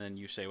then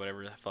you say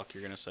whatever the fuck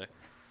you're gonna say.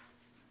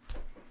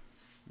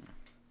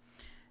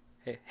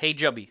 Hey,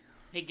 Jubby.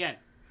 Hey, again.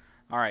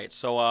 All right,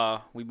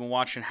 so we've been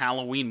watching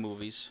Halloween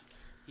movies.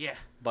 Yeah.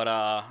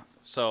 But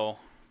so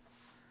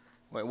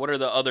what are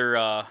the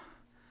other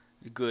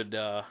good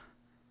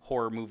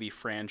horror movie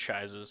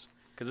franchises?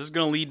 Because this is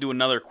gonna lead to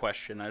another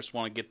question. I just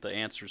want to get the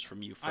answers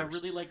from you first. I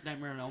really like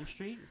Nightmare on Elm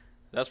Street.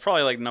 That's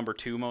probably like number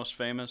 2 most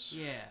famous.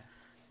 Yeah.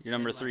 Your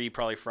number 3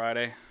 probably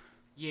Friday.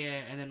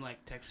 Yeah, and then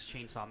like Texas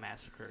Chainsaw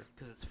Massacre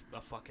because it's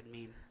a fucking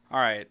meme. All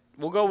right,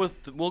 we'll go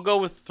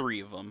with 3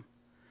 of them.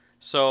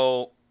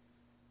 So,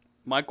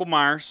 Michael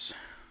Myers,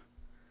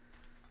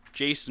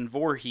 Jason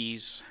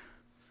Voorhees,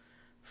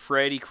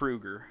 Freddy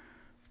Krueger.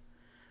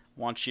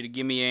 Want you to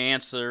give me an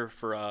answer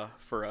for a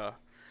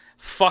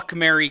fuck,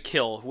 marry,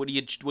 kill. What do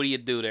you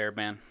do there,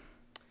 man?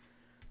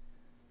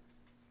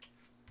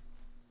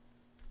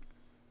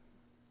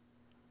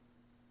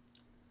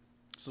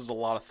 This is a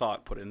lot of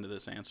thought put into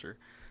this answer.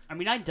 I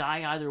mean, I'd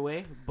die either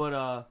way,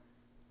 but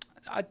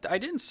I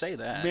didn't say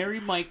that. marry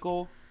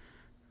Michael.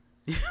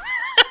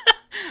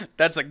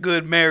 That's a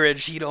good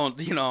marriage. He don't,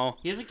 He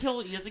doesn't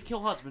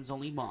kill husbands,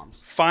 only moms.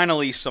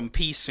 Finally, some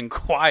peace and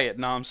quiet.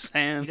 Know what I'm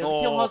saying? He doesn't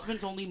kill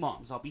husbands, only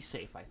moms. I'll be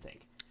safe, I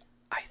think.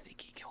 I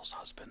think he kills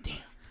husbands. Damn.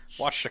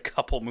 Watched a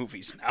couple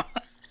movies now.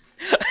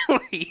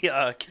 Where he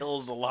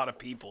kills a lot of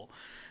people.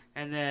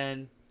 And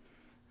then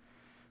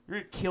we're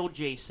gonna kill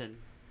Jason.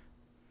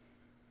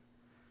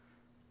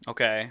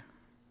 Okay.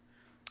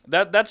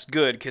 That's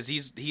good, because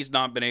he's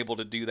not been able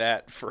to do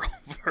that for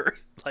over,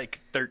 like,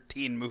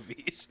 13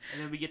 movies.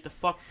 And then we get to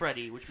fuck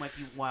Freddy, which might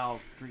be wild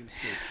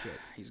dreamscape shit.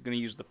 He's going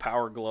to use the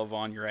power glove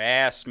on your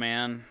ass,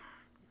 man.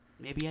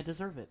 Maybe I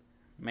deserve it.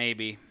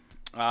 Maybe.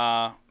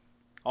 All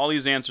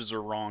these answers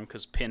are wrong,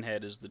 because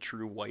Pinhead is the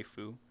true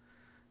waifu.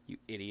 You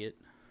idiot.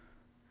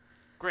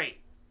 Great.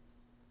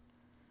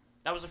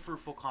 That was a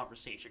fruitful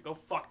conversation. Go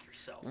fuck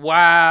yourself.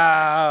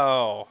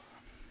 Wow.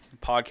 The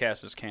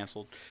podcast is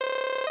canceled.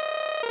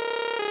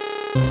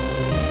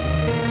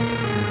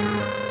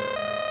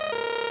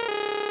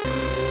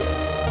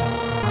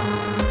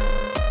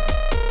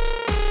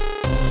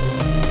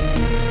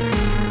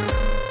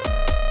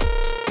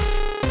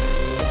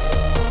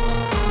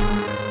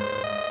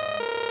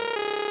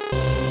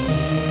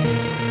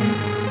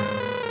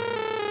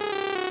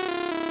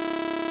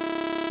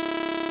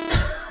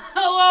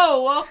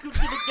 Hello, welcome to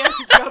the Get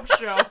the Jump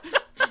Show.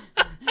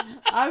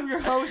 I'm your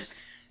host,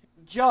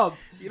 Jump.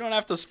 You don't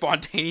have to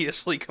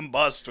spontaneously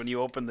combust when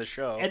you open the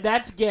show. And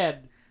that's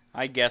Gen.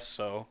 I guess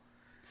so.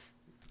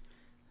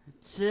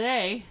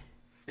 Today,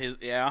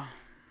 Yeah.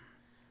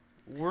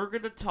 we're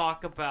going to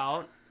talk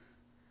about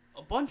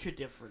a bunch of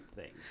different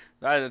things.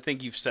 I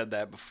think you've said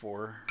that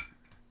before.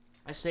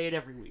 I say it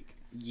every week.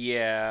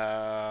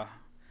 Yeah.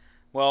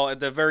 Well, at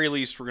the very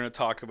least, we're going to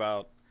talk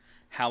about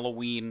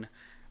Halloween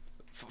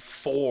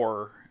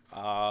 4.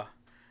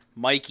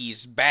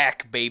 Mikey's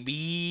back,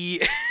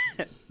 baby.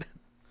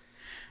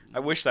 I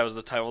wish that was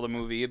the title of the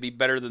movie. It'd be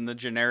better than the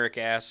generic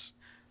ass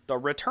The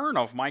Return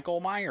of Michael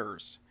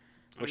Myers,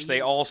 which they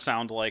all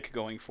sound like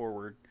going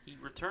forward. He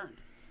returned.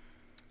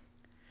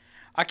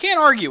 I can't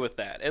argue with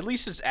that. At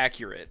least it's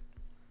accurate.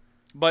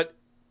 But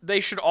they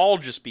should all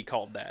just be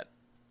called that.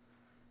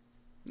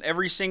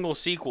 Every single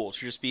sequel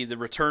should just be The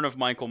Return of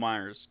Michael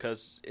Myers,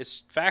 because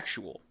it's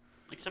factual.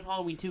 Except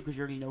Halloween 2, because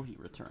you already know he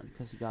returned,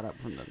 because he got up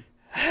from the...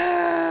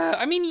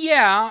 I mean,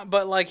 yeah,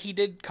 but, like, he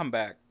did come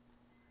back.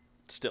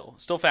 Still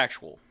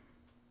factual.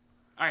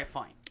 Alright,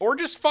 fine. Or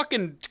just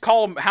fucking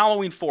call him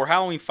Halloween 4,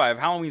 Halloween 5,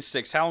 Halloween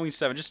 6, Halloween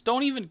 7. Just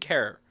don't even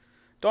care.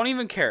 Don't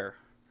even care.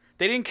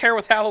 They didn't care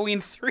with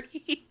Halloween 3.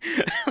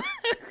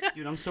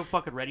 Dude, I'm so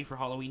fucking ready for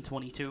Halloween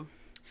 22.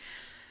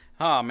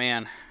 Oh,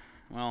 man.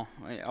 Well,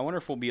 I wonder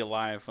if we'll be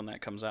alive when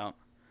that comes out.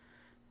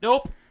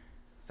 Nope.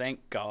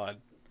 Thank God.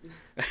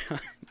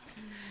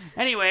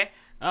 Anyway,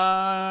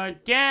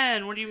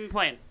 again, what have you been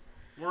playing?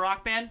 We're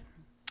Rock Band?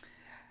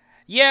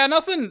 Yeah,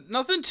 nothing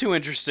too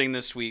interesting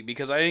this week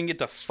because I didn't get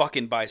to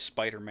fucking buy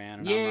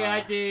Spider-Man. Yeah,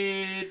 I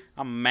did.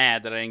 I'm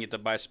mad that I didn't get to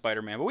buy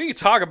Spider-Man. But we can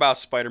talk about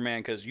Spider-Man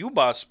because you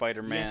bought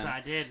Spider-Man. Yes,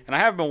 I did. And I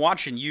have been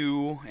watching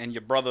you and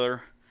your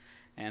brother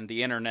and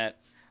the internet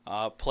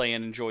play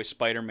and enjoy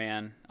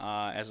Spider-Man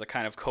as a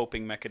kind of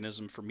coping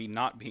mechanism for me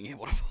not being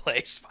able to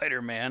play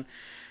Spider-Man.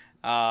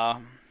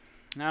 I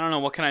don't know,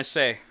 what can I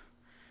say?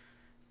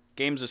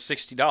 Games are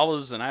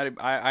 $60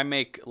 and I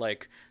make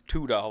like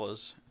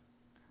 $2.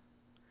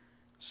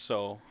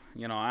 So, I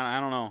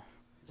don't know.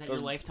 Is that your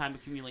lifetime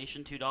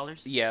accumulation,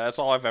 $2? Yeah, that's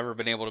all I've ever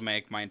been able to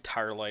make my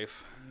entire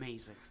life.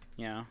 Amazing.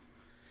 Yeah.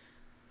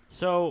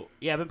 So,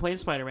 yeah, I've been playing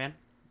Spider-Man,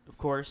 of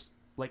course,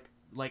 like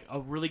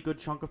a really good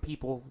chunk of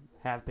people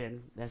have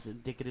been, as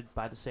indicated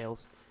by the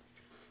sales.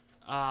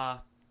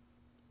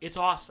 It's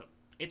awesome.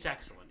 It's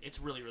excellent. It's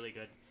really, really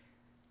good.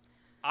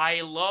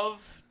 I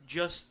love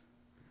just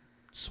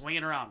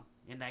swinging around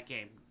in that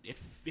game.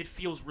 It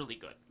feels really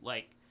good.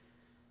 Like,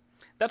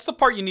 that's the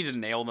part you need to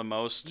nail the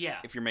most. Yeah.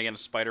 If you're making a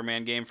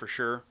Spider-Man game, for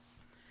sure.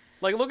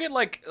 Like, look at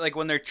like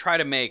when they try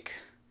to make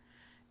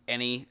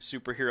any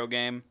superhero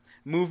game,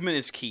 movement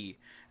is key.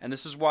 And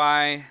this is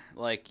why,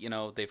 like,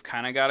 they've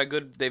kind of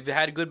got they've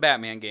had good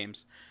Batman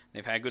games.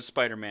 They've had good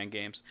Spider-Man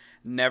games.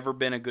 Never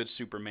been a good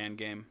Superman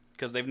game.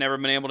 Because they've never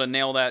been able to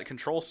nail that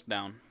controls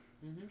down.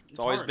 Mm-hmm. It's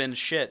always been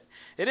shit.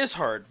 It is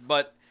hard,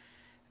 but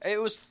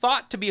it was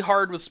thought to be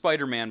hard with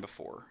Spider-Man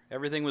before.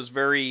 Everything was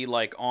very,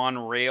 like, on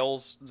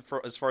rails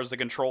as far as the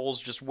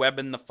controls, just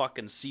webbing the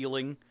fucking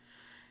ceiling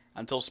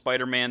until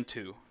Spider-Man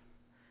 2.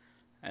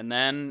 And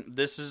then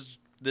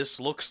this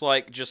looks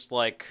like just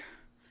like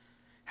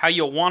how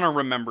you want to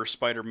remember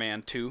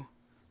Spider-Man 2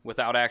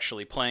 without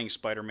actually playing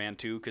Spider-Man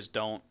 2, because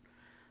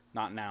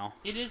not now.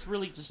 It is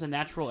really just a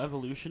natural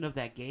evolution of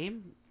that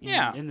game.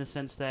 In the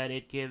sense that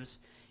it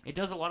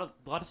does a lot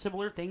of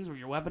similar things where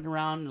you're webbing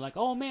around and like,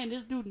 oh man,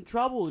 this dude in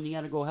trouble, and you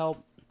gotta go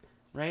help,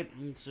 right?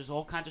 And there's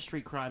all kinds of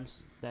street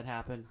crimes that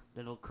happen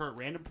that'll occur at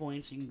random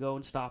points. You can go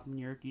and stop them in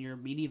your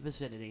immediate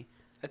vicinity.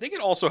 I think it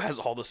also has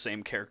all the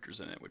same characters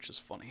in it, which is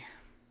funny.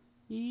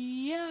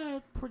 Yeah,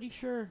 pretty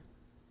sure.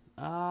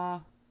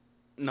 No,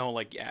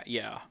 like,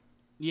 yeah.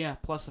 Yeah,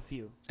 plus a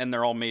few. And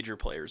they're all major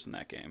players in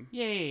that game.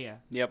 Yeah.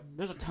 Yep.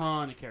 There's a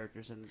ton of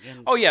characters in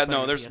oh yeah,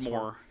 no, Spider-Man there's PS1.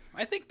 more.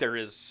 I think there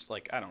is,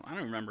 like, I don't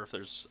remember if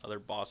there's other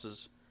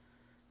bosses.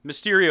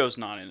 Mysterio's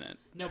not in it.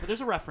 No, but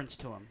there's a reference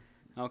to him.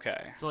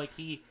 Okay. So like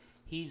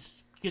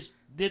he's because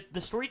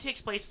the story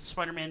takes place with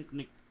Spider-Man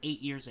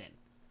 8 years in.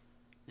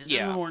 This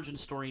isn't an origin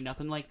story,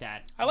 nothing like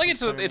that. I like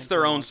it's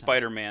their own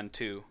Spider-Man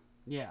too.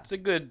 Yeah. It's a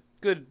good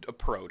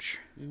approach.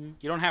 Mm-hmm.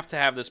 You don't have to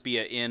have this be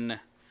a in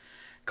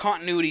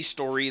continuity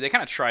story. They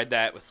kind of tried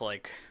that with,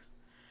 like,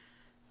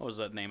 what was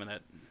that name of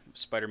that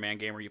Spider-Man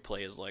game where you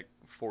play as like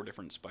 4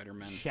 different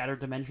Spider-Men? Shattered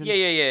Dimensions?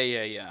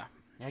 Yeah.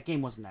 That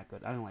game wasn't that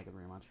good. I didn't like it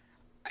very much.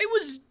 It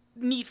was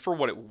neat for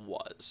what it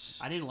was.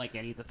 I didn't like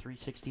any of the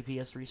 360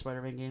 PS3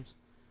 Spider-Man games.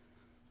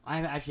 I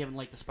actually haven't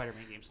liked the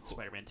Spider-Man games since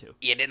Spider-Man 2.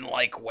 You didn't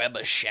like Web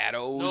of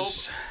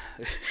Shadows?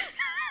 Nope.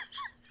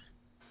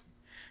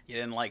 You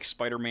didn't like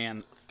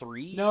Spider-Man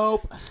 3?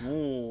 Nope.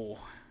 Oh,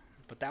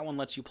 but that one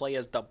lets you play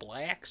as the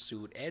black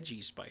suit,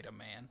 edgy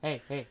Spider-Man.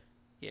 Hey.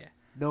 Yeah.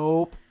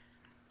 Nope.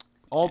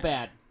 All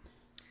bad.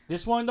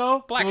 This one,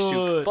 though? Black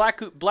good.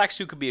 suit. Black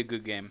suit could be a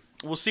good game.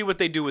 We'll see what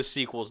they do with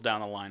sequels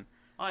down the line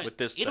with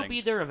this thing. It'll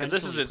be there eventually.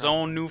 Because this is its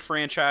own new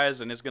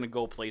franchise, and it's going to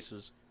go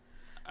places.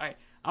 All right.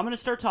 I'm going to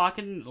start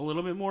talking a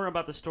little bit more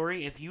about the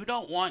story. If you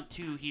don't want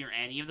to hear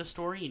any of the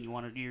story and you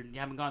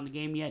haven't gotten the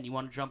game yet and you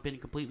want to jump in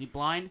completely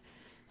blind,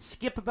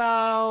 skip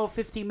about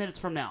 15 minutes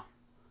from now.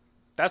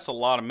 That's a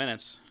lot of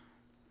minutes.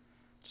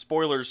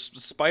 Spoilers,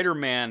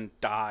 Spider-Man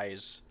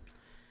dies.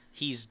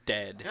 He's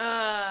dead.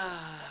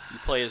 You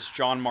play as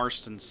John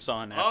Marston's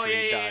son after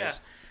he dies.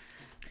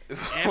 Yeah.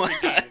 Every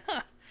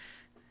game.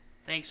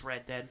 Thanks,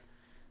 Red Dead.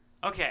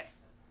 Okay.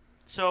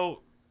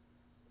 So,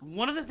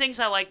 one of the things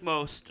I like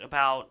most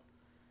about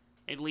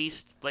at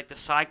least like the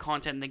side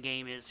content in the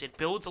game is it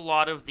builds a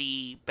lot of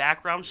the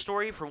background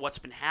story for what's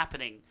been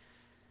happening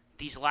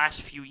these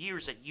last few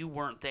years that you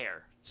weren't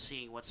there,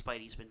 seeing what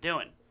Spidey's been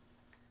doing.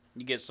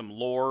 You get some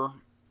lore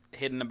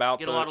hidden about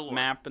the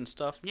map and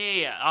stuff.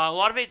 Yeah. A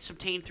lot of it's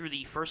obtained through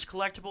the first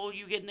collectible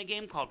you get in the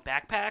game called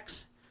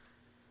backpacks.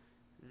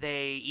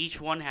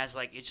 Each one has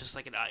like, it's just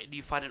like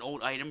you find an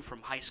old item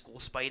from high school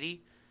Spidey,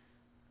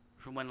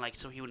 from when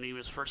he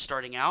was first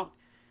starting out.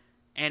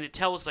 And it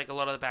tells like a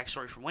lot of the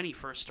backstory from when he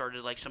first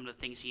started, like some of the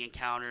things he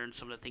encountered and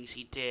some of the things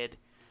he did.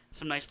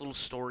 Some nice little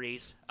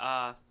stories.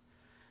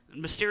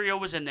 Mysterio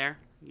was in there.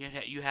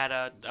 You had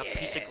a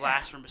piece of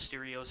glass from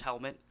Mysterio's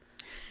helmet.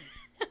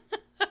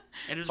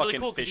 And it was really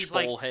cool because he's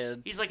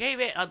like, hey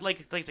man, I'd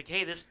like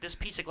hey, this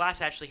piece of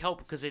glass actually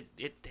helped because it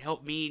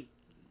helped me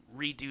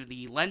redo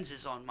the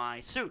lenses on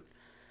my suit.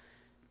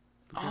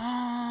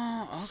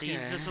 Oh, okay.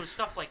 See, some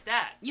stuff like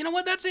that. You know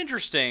what? That's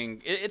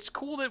interesting. It's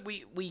cool that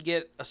we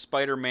get a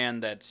Spider-Man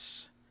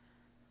that's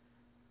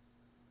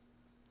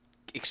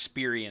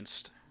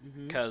experienced,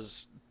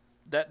 because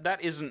that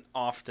isn't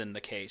often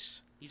the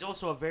case. He's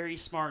also a very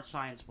smart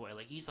science boy.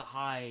 Like, he's a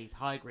high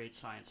grade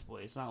science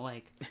boy. It's not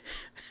like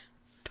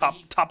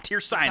top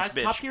tier science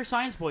bitch. Top tier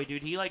science boy,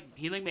 dude.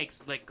 He makes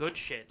like good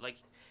shit. Like,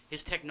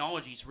 his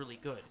technology's really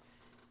good.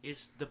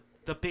 Is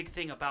the big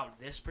thing about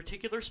this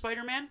particular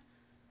Spider-Man?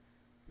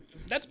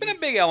 That's been a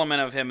big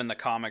element of him in the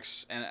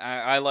comics, and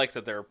I like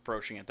that they're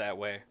approaching it that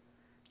way.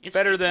 It's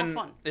better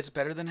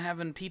than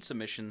having pizza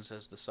missions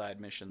as the side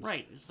missions.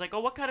 Right. It's like,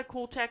 oh, what kind of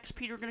cool tech is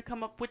Peter going to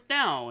come up with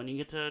now? And you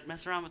get to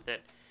mess around with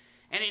it.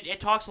 And it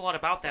talks a lot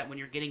about that when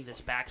you're getting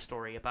this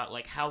backstory about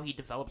like how he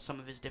developed some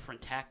of his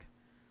different tech.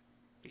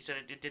 He said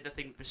it did the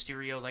thing with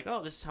Mysterio, like,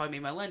 oh, this is how I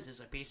made my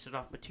lenses. I based it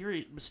off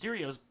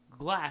Mysterio's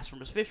glass from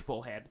his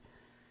fishbowl head.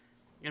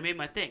 And I made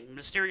my thing.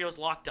 Mysterio's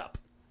locked up.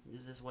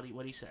 This is what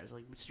he says.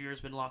 Like,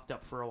 Mysterio's been locked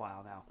up for a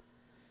while now.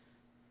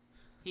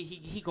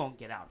 He gonna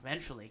get out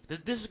eventually.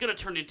 This is gonna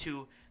turn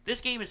into...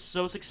 This game is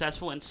so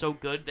successful and so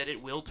good that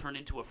it will turn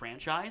into a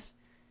franchise.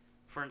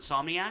 For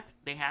Insomniac,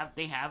 they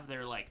have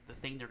their, like, the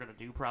thing they're gonna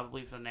do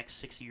probably for the next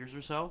 6 years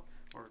or so.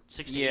 Or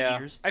 6 to 8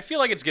 years. I feel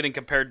like it's getting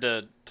compared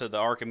to the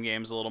Arkham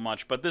games a little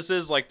much, but this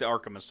is like the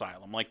Arkham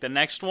Asylum. Like, the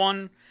next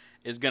one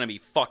is going to be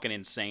fucking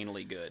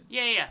insanely good.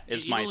 Yeah.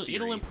 Is my theory.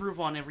 It'll improve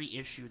on every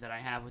issue that I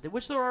have with it,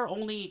 which there are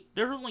only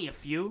a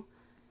few.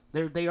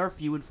 They are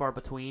few and far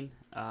between.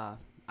 I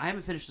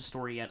haven't finished the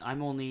story yet.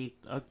 I'm only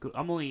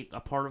a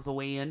part of the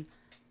way in.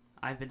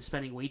 I've been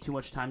spending way too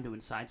much time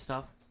doing side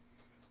stuff.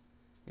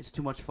 It's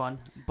too much fun,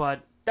 but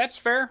that's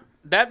fair.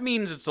 That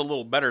means it's a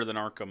little better than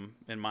Arkham,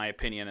 in my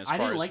opinion. As far as that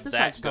goes, I didn't like the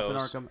side stuff in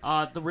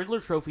Arkham. The Riddler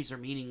trophies are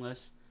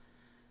meaningless.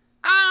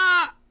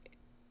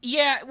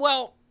 Yeah.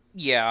 Well,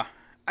 yeah.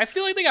 I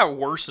feel like they got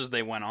worse as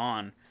they went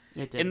on.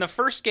 It did. In the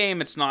first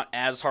game, it's not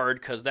as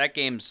hard because that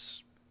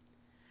game's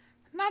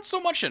not so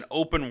much an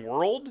open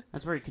world.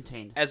 That's very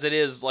contained. As it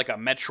is like a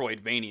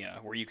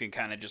Metroidvania, where you can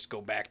kind of just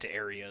go back to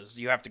areas.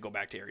 You have to go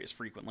back to areas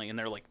frequently, and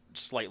they're like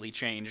slightly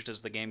changed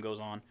as the game goes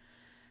on.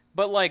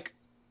 But like,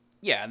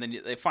 yeah, and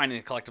then finding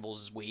the collectibles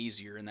is way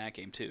easier in that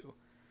game too.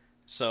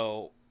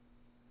 So,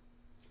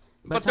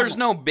 but there's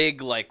no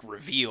big like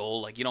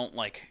reveal. Like you don't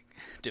like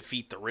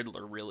defeat the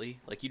Riddler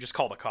really. Like you just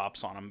call the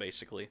cops on him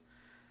basically.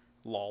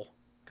 Lol,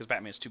 because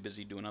Batman's too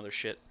busy doing other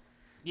shit.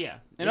 Yeah.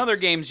 In other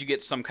games, you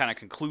get some kind of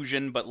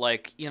conclusion, but,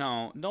 like, you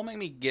know, don't make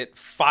me get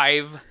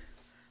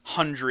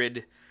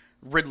 500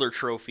 Riddler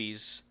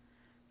trophies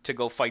to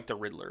go fight the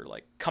Riddler.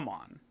 Like, come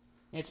on.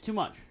 It's too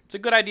much. It's a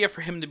good idea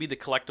for him to be the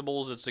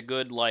collectibles. It's a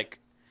good, like,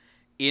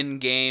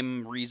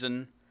 in-game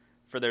reason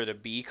for there to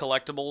be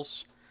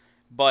collectibles.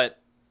 But,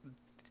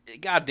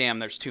 goddamn,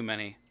 there's too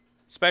many.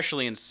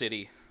 Especially in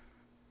City.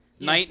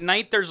 Yeah.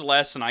 Night, there's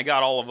less, and I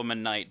got all of them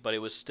in Night, but it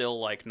was still,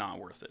 like, not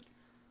worth it.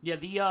 Yeah,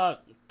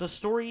 the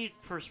story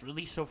for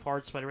release so far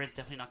at Spider-Man is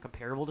definitely not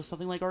comparable to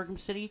something like Arkham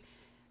City.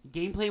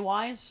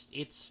 Gameplay-wise,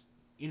 it's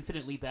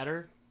infinitely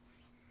better.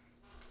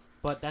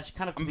 But that's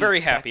kind of I'm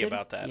very happy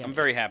about that. Yeah, I'm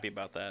very happy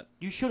about that.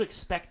 You should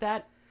expect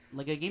that.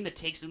 Like, a game that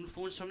takes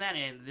influence from that,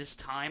 and this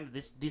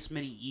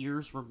many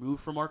years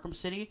removed from Arkham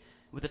City,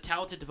 with a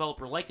talented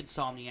developer like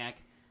Insomniac,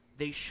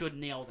 they should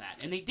nail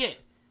that. And they did.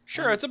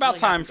 Sure, it's about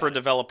time for a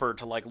developer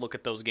to, like, look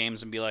at those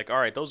games and be like, all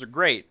right, those are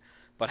great,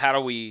 but how do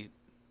we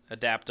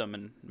adapt them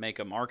and make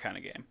them our kind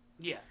of game?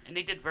 Yeah, and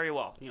they did very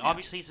well. You know,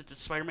 obviously,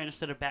 it's Spider-Man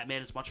instead of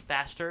Batman is much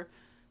faster,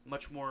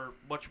 much more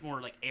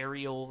like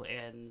aerial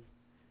and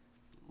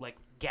like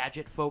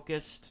gadget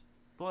focused.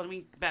 Well, I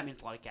mean,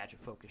 Batman's a lot of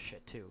gadget focused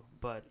shit too,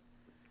 but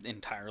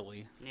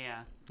entirely.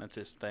 Yeah, that's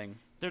his thing.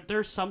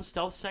 There's some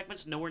stealth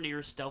segments, nowhere near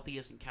as stealthy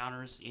as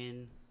encounters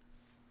in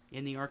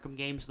the Arkham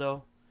games,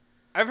 though.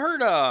 I've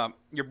heard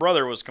your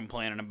brother was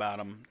complaining about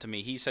him to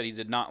me. He said he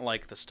did not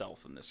like the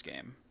stealth in this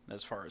game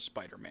as far as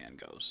Spider-Man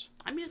goes.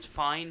 I mean, it's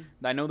fine.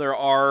 I know there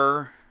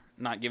are,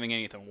 not giving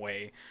anything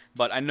away,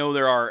 but I know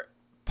there are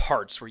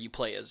parts where you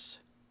play as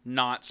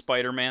not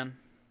Spider-Man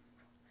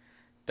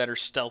that are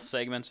stealth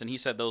segments, and he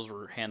said those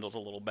were handled a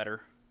little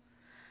better.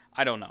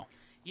 I don't know.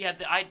 Yeah,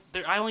 I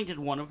only did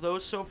one of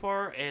those so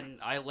far, and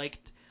I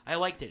liked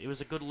it. It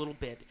was a good little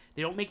bit.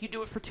 They don't make you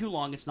do it for too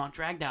long. It's not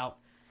dragged out.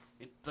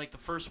 Like the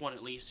first one,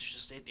 at least, it's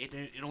just it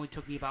only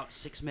took me about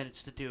 6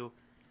 minutes to do.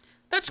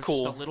 That's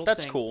cool.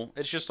 That's cool.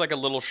 It's just like a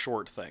little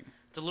short thing.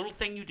 It's a little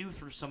thing you do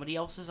through somebody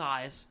else's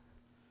eyes,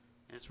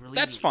 and it's really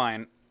That's neat.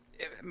 Fine.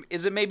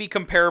 Is it maybe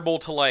comparable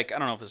to, like, I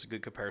don't know if this is a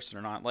good comparison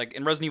or not. Like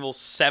in Resident Evil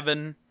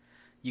 7,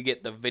 you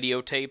get the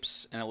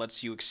videotapes and it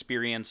lets you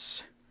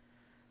experience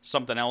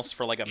something else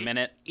for like a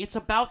minute. It's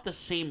about the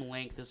same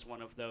length as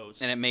one of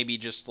those, and it maybe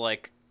just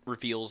like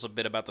reveals a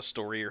bit about the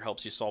story or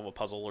helps you solve a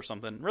puzzle or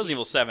something. Resident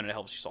Evil 7, it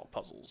helps you solve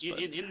puzzles. But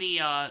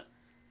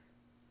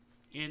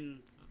in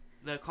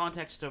the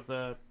context of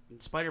the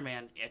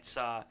Spider-Man,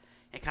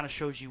 it kind of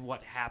shows you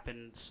what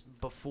happens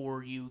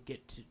before you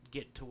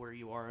get to where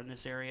you are in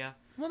this area.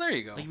 Well, there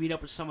you go. Like you meet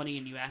up with somebody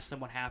and you ask them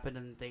what happened,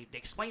 and they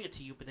explain it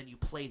to you, but then you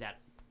play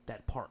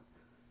that part,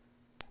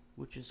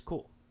 which is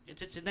cool.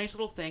 It's a nice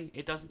little thing.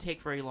 It doesn't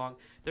take very long.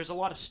 There's a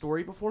lot of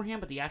story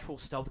beforehand, but the actual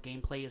stealth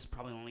gameplay is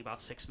probably only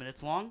about 6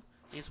 minutes long.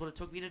 That's what it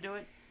took me to do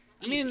it.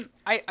 Easy.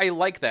 I mean, I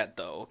like that,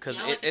 though, because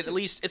at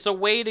least it's a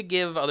way to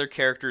give other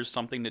characters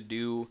something to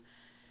do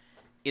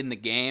in the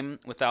game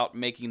without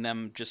making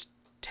them just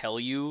tell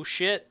you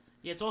shit.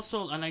 Yeah, it's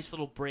also a nice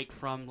little break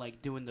from,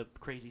 like, doing the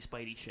crazy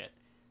Spidey shit.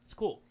 It's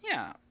cool.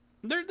 Yeah.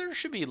 There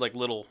should be, like,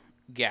 little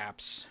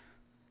gaps,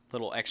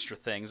 little extra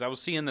things. I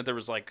was seeing that there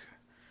was, like,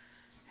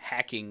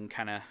 hacking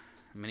kind of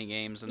mini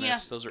games in this. Yeah.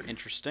 Those are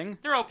interesting.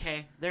 They're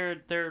okay.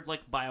 They're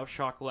like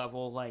BioShock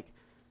level, like,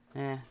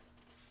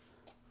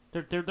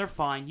 They're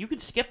fine. You can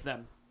skip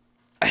them.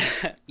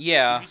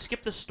 Yeah. You can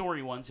skip the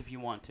story ones if you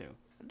want to.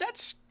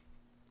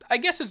 I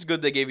guess it's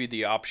good they gave you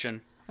the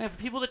option. Yeah, for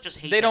people that just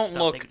hate they that don't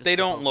stuff, look they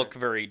don't look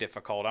very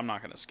difficult. I'm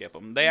not going to skip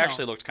them. They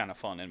actually looked kind of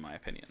fun in my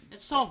opinion. And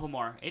some of them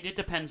are. It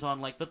depends on,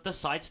 like, the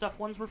side stuff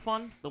ones were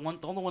fun. The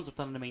only ones I've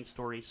done in the main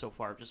story so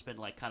far have just been,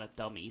 like, kind of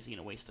dumb, easy,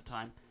 and a waste of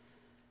time.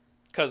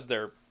 Because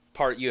they're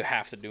part, you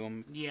have to do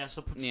them. Yeah,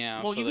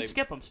 well, you can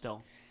skip them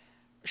still.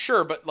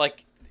 Sure, but,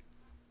 like,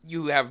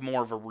 you have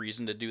more of a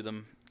reason to do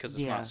them because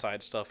it's not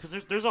side stuff.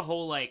 Because there's a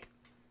whole, like,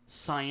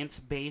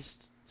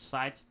 science-based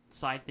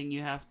side thing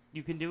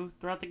you can do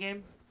throughout the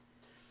game.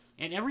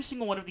 And every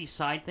single one of these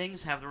side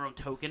things have their own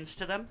tokens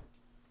to them.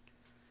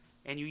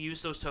 and you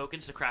use those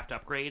tokens to craft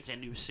upgrades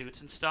and new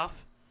suits and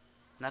stuff.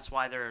 And that's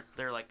why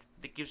they're like,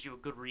 it gives you a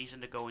good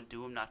reason to go and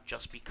do them, not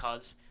just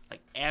because.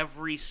 Like,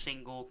 every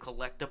single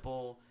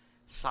collectible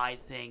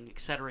side thing,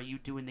 etc. you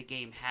do in the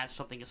game has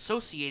something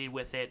associated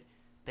with it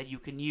that you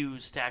can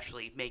use to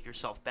actually make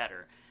yourself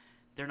better.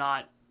 They're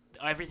not...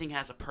 Everything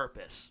has a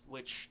purpose,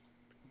 which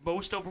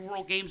most open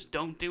world games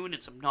don't do, and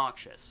it's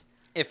obnoxious.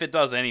 If it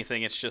does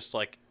anything, it's just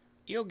like,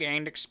 you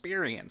gained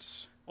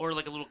experience. Or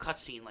like a little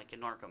cutscene, like in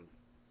Arkham.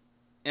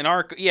 In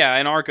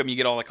Arkham, you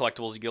get all the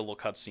collectibles, you get a little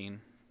cutscene.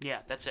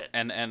 Yeah, that's it.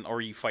 And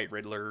or you fight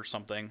Riddler or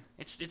something.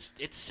 It's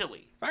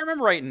silly. If I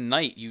remember right, in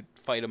Night, you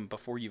fight him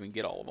before you even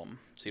get all of them,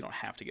 so you don't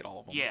have to get all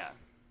of them. Yeah,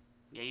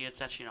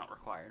 it's actually not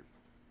required.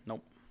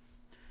 Nope.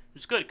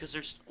 It's good, because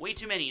there's way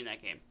too many in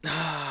that game.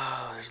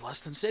 There's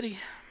less than City.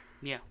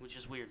 Yeah, which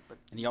is weird. But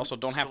and you also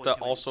don't have to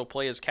also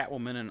play as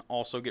Catwoman and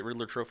also get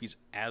Riddler trophies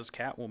as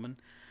Catwoman.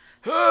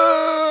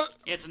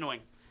 It's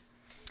annoying.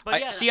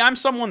 But I'm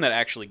someone that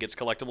actually gets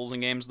collectibles in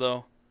games,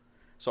 though.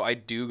 So I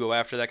do go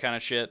after that kind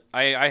of shit.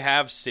 I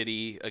have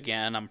City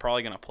again. I'm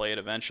probably going to play it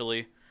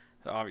eventually.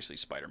 Obviously,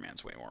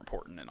 Spider-Man's way more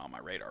important and on my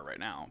radar right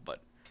now.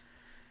 But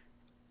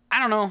I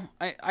don't know.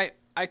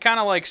 I kind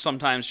of like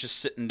sometimes just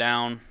sitting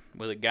down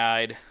with a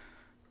guide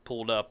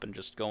pulled up and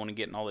just going and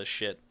getting all this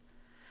shit.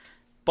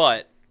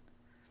 But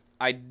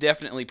I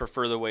definitely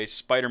prefer the way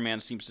Spider-Man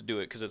seems to do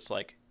it, because it's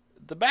like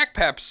the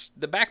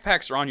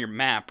backpacks are on your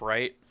map,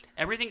 right?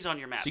 Everything's on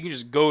your map. So you can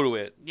just go to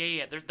it.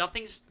 Yeah. There's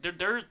nothing's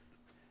there's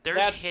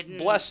That's hidden.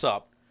 Bless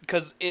up,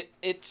 because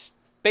it's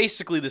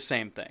basically the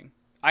same thing.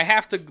 I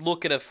have to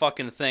look at a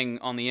fucking thing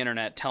on the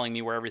internet telling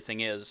me where everything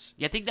is.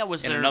 Yeah, I think that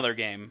was in another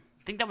game.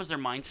 I think that was their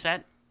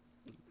mindset.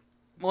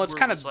 Well, it's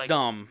kind of like,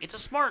 dumb. It's a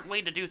smart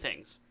way to do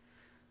things.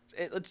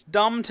 It's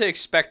dumb to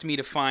expect me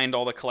to find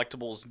all the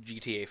collectibles in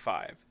GTA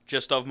 5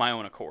 just of my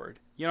own accord.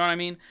 You know what I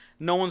mean?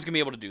 No one's gonna be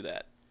able to do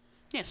that.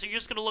 Yeah, so you're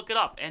just gonna look it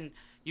up, and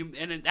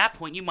at that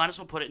point you might as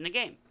well put it in the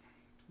game.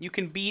 You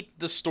can beat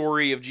the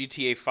story of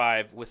GTA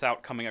 5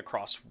 without coming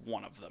across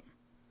one of them.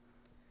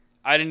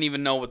 I didn't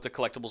even know what the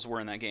collectibles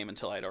were in that game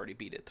until I'd already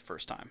beat it the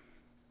first time.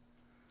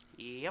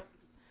 Yep.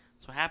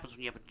 That's what happens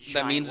when you have a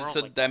giant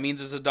world that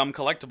means it's a dumb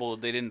collectible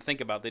that they didn't think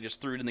about. They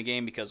just threw it in the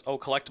game because,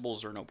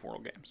 collectibles are in open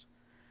world games.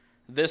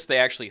 This, they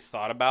actually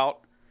thought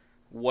about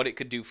what it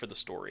could do for the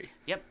story.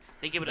 Yep.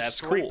 They gave it a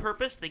story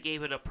purpose. They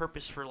gave it a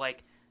purpose for,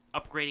 like,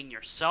 upgrading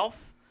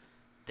yourself.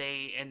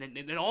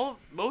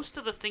 Most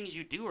of the things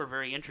you do are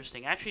very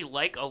interesting. I actually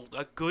like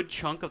a good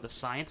chunk of the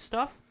science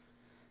stuff,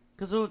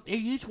 because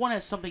each one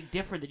has something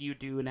different that you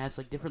do and has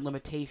like different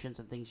limitations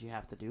and things you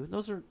have to do.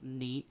 Those are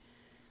neat,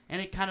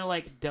 and it kind of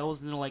like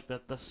delves into like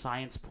the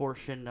science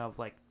portion of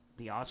like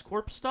the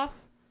Oscorp stuff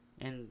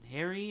and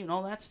Harry and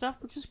all that stuff,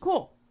 which is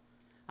cool.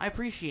 I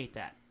appreciate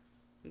that.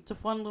 It's a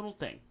fun little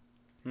thing.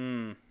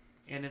 And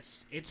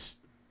it's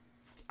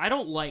I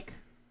don't like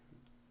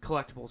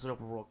collectibles in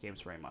open world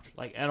games very much,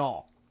 like at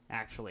all.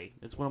 Actually,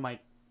 it's one of my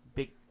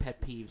big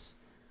pet peeves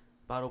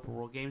about open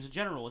world games in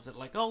general. Is that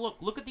like, oh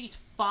look at these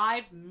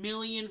 5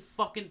 million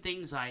fucking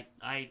things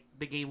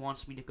the game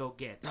wants me to go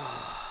get.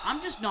 I'm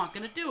just not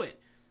gonna do it.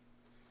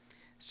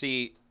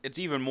 See, it's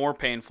even more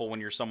painful when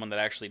you're someone that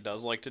actually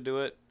does like to do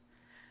it.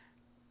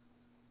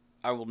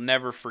 I will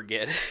never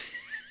forget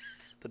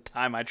the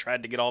time I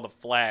tried to get all the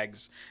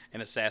flags in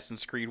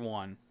Assassin's Creed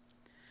 1.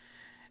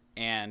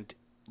 And,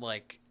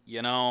 like,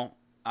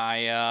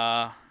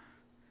 I,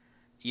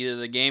 either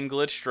the game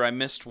glitched or I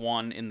missed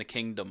one in the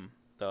kingdom,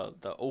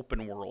 the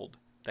open world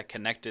that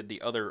connected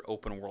the other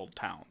open world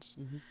towns.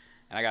 Mm-hmm.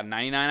 And I got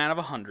 99 out of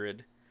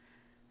 100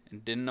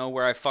 and didn't know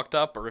where I fucked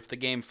up or if the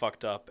game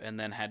fucked up, and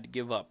then had to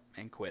give up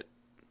and quit.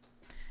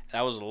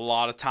 That was a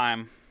lot of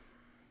time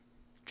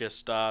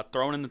just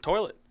thrown in the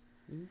toilet.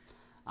 Mm-hmm.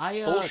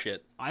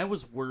 Bullshit. I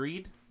was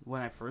worried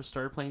when I first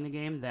started playing the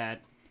game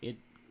that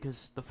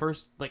because the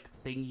first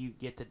thing you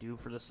get to do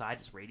for the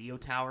side is radio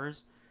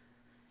towers.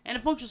 And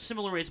it functions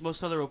similar ways to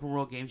most other open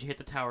world games. You hit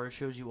the tower, it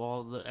shows you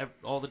all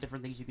the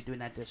different things you can do in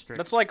that district.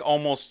 That's like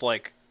almost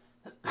like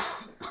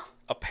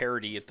a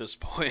parody at this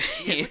point.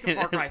 Yeah, it's like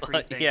a Far Cry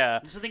 3 thing. Yeah.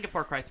 Just think of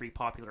Far Cry 3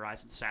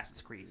 popularized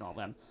Assassin's Creed and all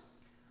them.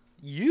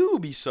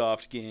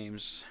 Ubisoft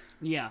games.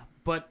 Yeah,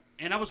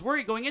 and I was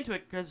worried going into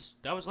it because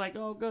I was like,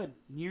 oh good,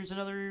 here's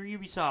another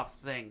Ubisoft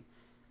thing.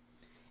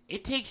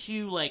 It takes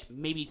you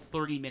maybe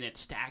 30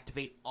 minets to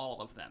activate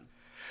all of them.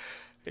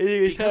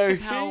 Because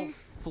of how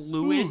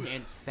fluid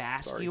and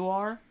fast you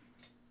are,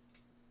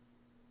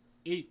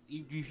 if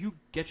you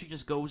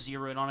just go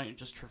zero in on it and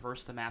just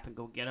traverse the map and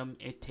go get them,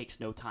 it takes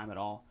no time at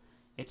all.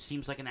 It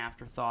seems like an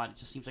afterthought. It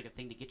just seems like a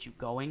thing to get you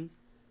going,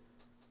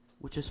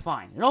 which is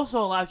fine. It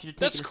also allows you to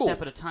take it a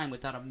step at a time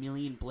without a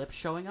million blips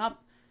showing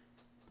up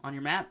on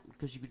your map,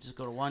 because you could just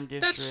go to one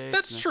district.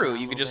 That's true.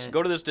 You could just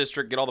go to this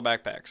district, get all the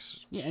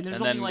backpacks, and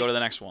then go to the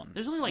next one.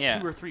 There's only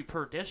 2 or 3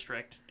 per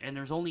district, and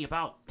there's only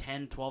about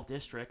 10, 12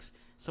 districts,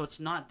 so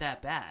it's not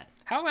that bad.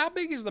 How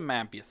big is the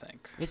map, you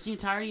think? It's the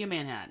entirety of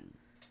Manhattan.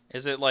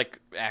 Is it,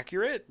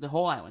 accurate? The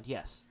whole island,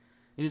 yes.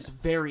 It is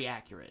very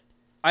accurate.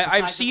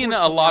 I've seen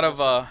a lot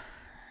of...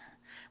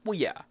 Well,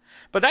 yeah.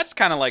 But that's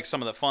kind of like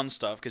some of the fun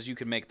stuff, because you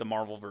could make the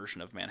Marvel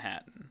version of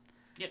Manhattan.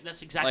 Yeah,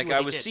 that's exactly Like, what I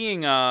they was did.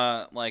 seeing,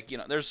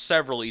 there's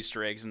several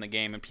Easter eggs in the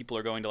game, and people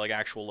are going to, like,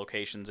 actual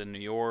locations in New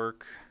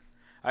York.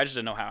 I just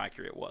didn't know how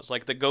accurate it was.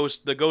 Like, the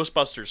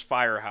Ghostbusters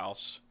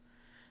firehouse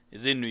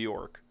is in New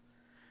York,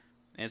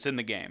 and it's in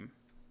the game.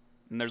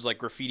 And there's, like,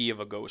 graffiti of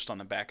a ghost on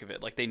the back of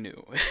it. Like, they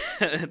knew.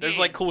 There's,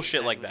 like, cool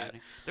shit like that.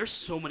 There's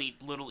so many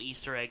little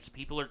Easter eggs.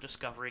 People are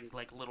discovering,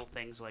 like, little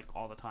things, like,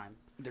 all the time.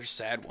 There's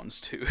sad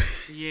ones, too.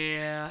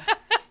 Yeah.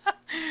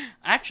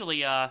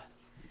 Actually,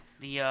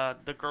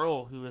 the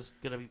girl who was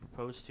going to be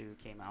proposed to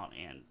came out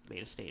and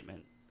made a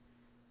statement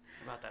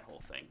about that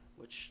whole thing,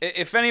 which...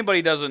 If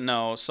anybody doesn't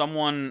know,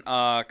 someone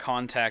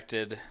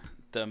contacted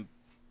the...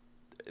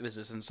 Was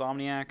this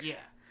Insomniac? Yeah.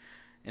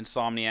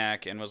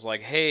 Insomniac, and was like,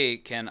 hey,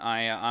 can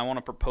I want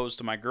to propose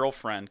to my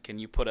girlfriend. Can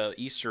you put a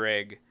Easter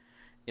egg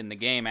in the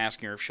game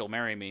asking her if she'll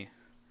marry me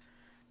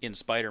in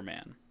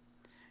Spider-Man?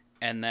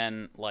 And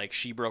then, like,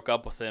 she broke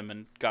up with him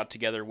and got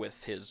together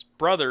with his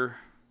brother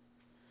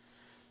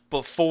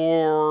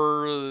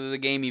before the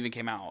game even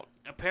came out.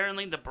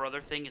 Apparently, the brother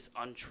thing is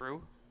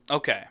untrue.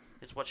 Okay.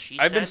 Is what she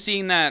said. I've been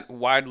seeing that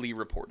widely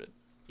reported.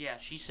 Yeah,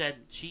 she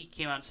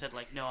came out and said,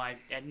 like, no,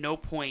 at no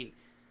point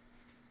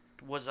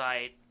was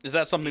I... Is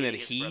that something that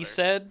he brother.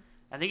 Said?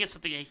 I think it's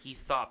something that he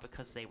thought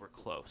because they were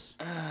close.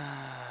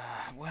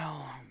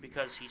 Well...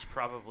 Because he's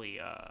probably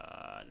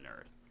a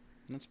nerd.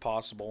 That's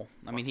possible.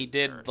 I mean, he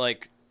did, nerd.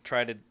 Like,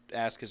 try to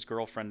ask his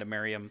girlfriend to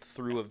marry him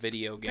through a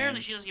video game.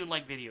 Apparently she doesn't even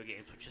like video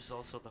games, which is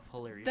also the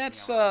hilarious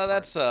that's thing.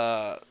 That's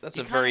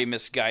a very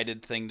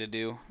misguided thing to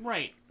do.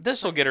 Right.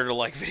 This will get her to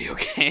like video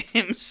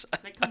games.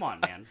 Like, come on,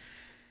 man.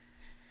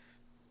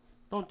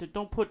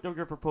 Don't put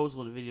your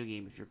proposal in a video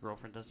game if your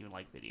girlfriend doesn't even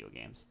like video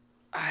games.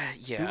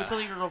 Yeah. Do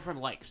something your girlfriend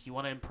likes. You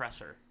want to impress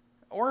her.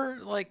 Or,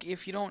 like,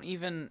 if you don't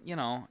even,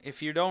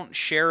 if you don't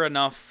share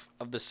enough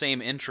of the same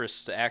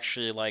interests to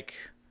actually, like,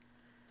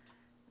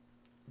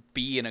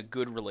 be in a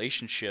good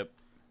relationship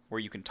where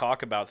you can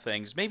talk about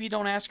things, maybe you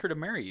don't ask her to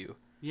marry you.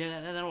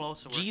 Yeah, that'll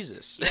also work.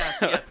 Jesus. Yeah,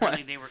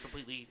 apparently they were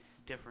completely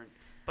different.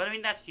 But, I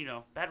mean, that's,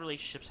 bad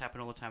relationships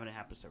happen all the time and it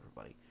happens to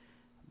everybody.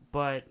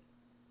 But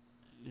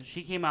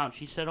she came out,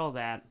 she said all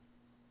that.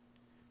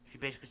 She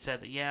basically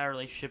said that, yeah, our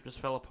relationship just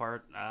fell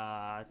apart.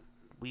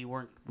 We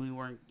weren't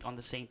on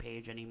the same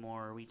page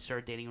anymore. We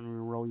started dating when we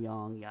were real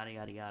young, yada,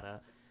 yada,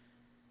 yada.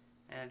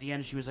 And at the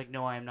end, she was like,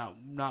 no, I am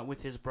not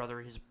with his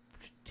brother.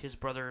 His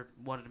brother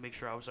wanted to make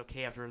sure I was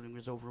okay after everything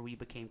was over. We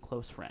became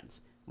close friends.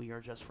 We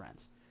are just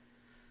friends.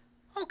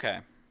 Okay.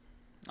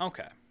 It's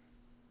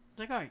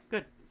like, all right,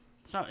 good.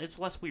 It's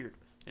less weird.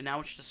 And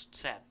now it's just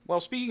sad. Well,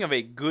 speaking of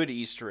a good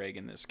Easter egg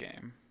in this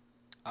game,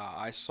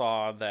 I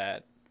saw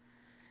that...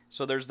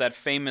 So there's that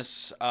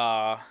famous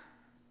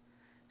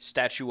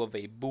statue of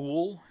a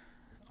bull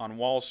on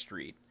Wall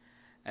Street.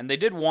 And they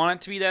did want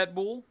it to be that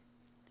bull,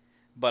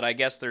 but I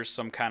guess there's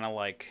some kind of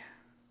like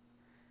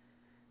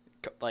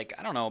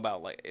I don't know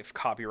about like if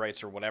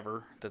copyrights or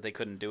whatever that they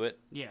couldn't do it.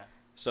 Yeah.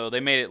 So they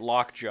made it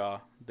Lockjaw,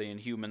 the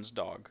Inhuman's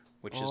dog,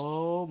 which is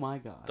my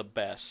god, the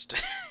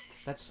best.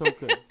 That's so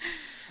good.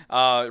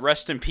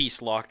 Rest in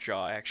peace,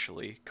 Lockjaw.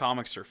 Actually,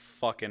 comics are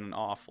fucking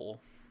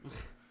awful.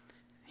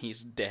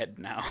 He's dead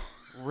now.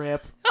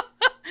 Rip.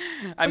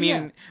 I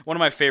mean, one of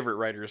my favorite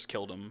writers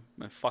killed him.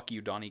 Fuck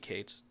you, Donny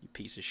Cates, you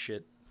piece of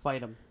shit.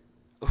 Fight him.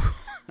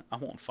 I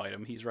won't fight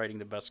him. He's writing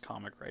the best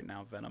comic right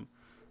now, Venom.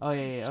 Oh,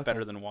 yeah. It's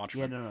better than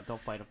Watchmen. Yeah, no,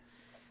 don't fight him.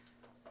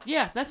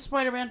 Yeah, that's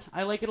Spider-Man.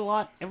 I like it a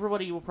lot.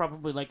 Everybody will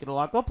probably like it a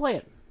lot. Go play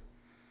it.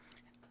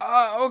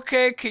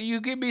 Okay, can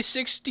you give me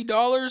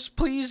 $60,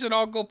 please, and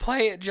I'll go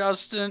play it,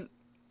 Justin?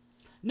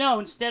 No,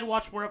 instead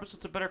watch more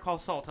episodes of Better Call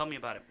Saul. Tell me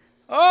about it.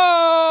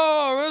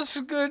 Oh, that's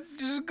a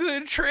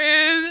good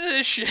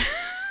transition.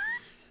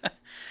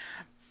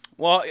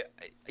 Well,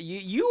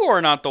 you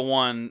are not the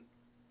one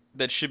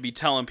that should be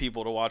telling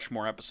people to watch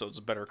more episodes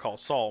of Better Call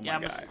Saul, my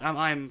guy.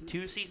 I'm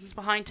 2 seasons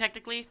behind,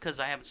 technically, because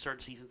I haven't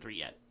started season 3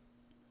 yet.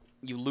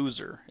 You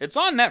loser. It's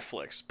on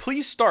Netflix.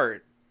 Please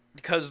start,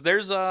 because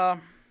there's I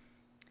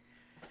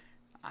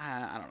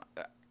don't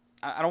know.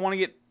 I don't want to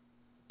get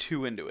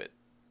too into it,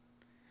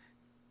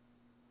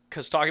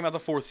 because talking about the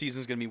 4th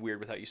season is going to be weird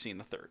without you seeing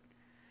the 3rd.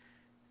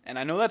 And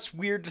I know that's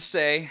weird to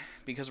say,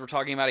 because we're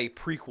talking about a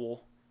prequel,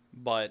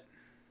 but...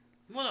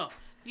 Well,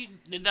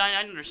 no. I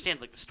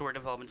understand, like, the story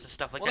developments and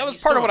stuff like that. Well, that was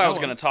part of what I was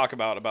going to talk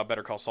about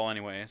Better Call Saul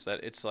anyway, is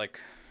that it's, like,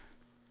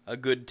 a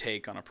good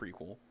take on a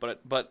prequel.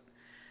 But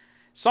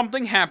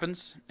something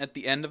happens at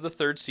the end of the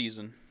 3rd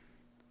season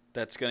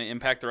that's going to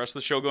impact the rest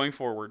of the show going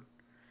forward.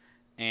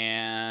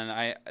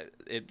 And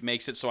it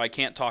makes it so I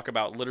can't talk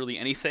about literally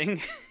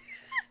anything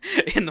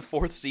in the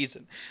 4th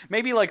season.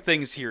 Maybe, like,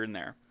 things here and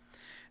there.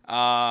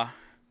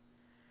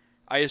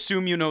 I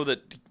assume you know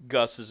that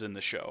Gus is in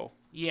the show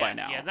by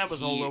now. Yeah, that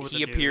was all over the news.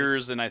 He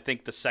appears in, I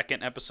think, the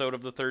 2nd episode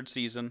of the 3rd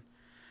season.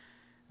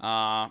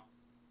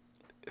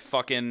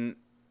 Fucking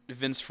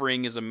Vince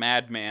Fring is a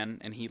madman,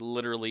 and he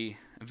literally...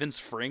 Vince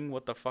Fring?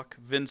 What the fuck?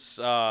 Vince,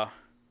 what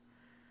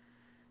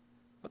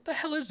the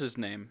hell is his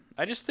name?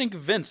 I just think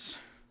Vince.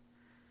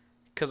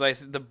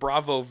 Because the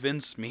Bravo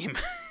Vince meme.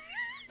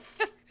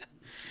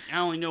 I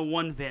only know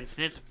one Vince,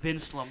 and it's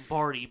Vince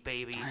Lombardi,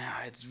 baby.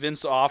 It's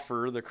Vince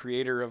Offer, the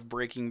creator of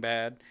Breaking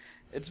Bad.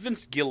 It's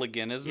Vince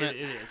Gilligan, isn't it?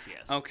 It is,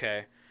 yes.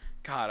 Okay.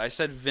 God, I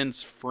said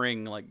Vince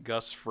Fring, like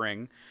Gus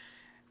Fring.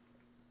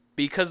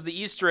 Because the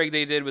Easter egg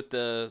they did with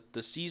the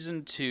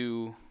Season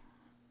 2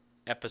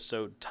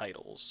 episode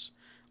titles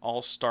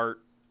all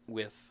start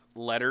with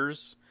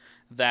letters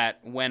that,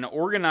 when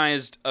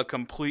organized a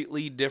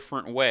completely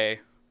different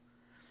way,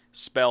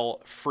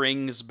 spell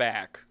Fring's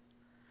back.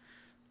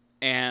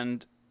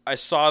 And I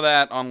saw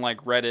that on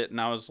like Reddit and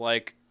I was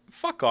like,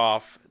 fuck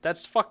off.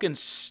 That's fucking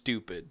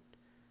stupid.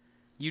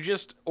 You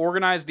just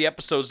organize the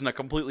episodes in a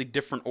completely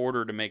different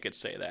order to make it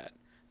say that.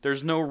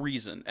 There's no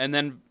reason. And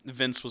then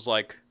Vince was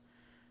like,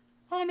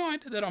 oh no, I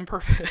did that on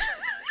purpose.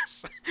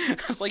 I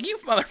was like, you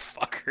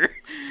motherfucker.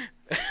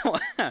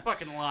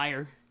 Fucking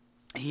liar.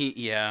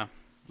 Yeah.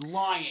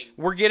 Lying.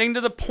 We're getting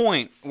to the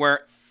point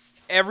where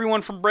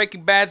everyone from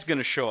Breaking Bad's going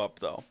to show up,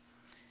 though.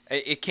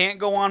 It can't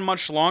go on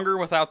much longer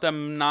without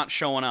them not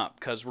showing up,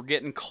 because we're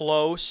getting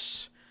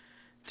close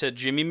to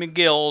Jimmy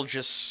McGill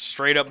just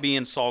straight up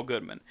being Saul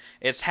Goodman.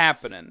 It's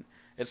happening.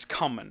 It's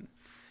coming.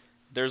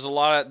 There's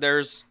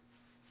an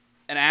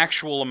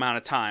actual amount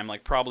of time,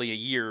 like probably a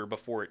year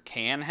before it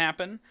can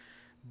happen,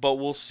 but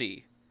we'll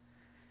see.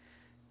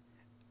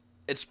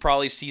 It's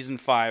probably season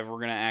 5 we're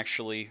going to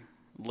actually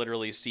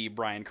literally see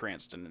Bryan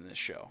Cranston in this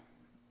show.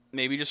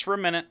 Maybe just for a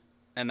minute,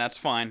 and that's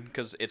fine,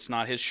 because it's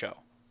not his show.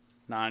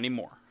 Not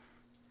anymore.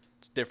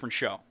 It's a different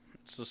show.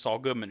 It's the Saul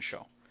Goodman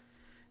show.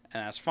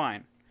 And that's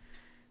fine.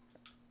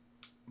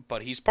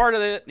 But he's part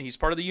of it. He's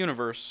part of the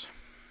universe.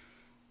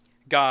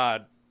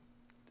 God.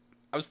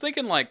 I was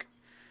thinking, like,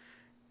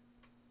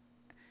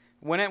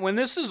 when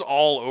this is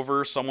all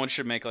over, someone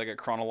should make, like, a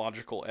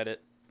chronological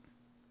edit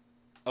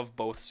of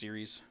both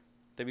series.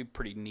 That'd be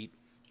pretty neat.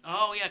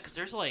 Oh, yeah, because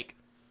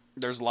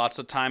there's lots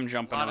of time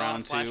jumping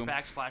around, too.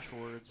 Flashbacks, flash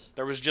forwards.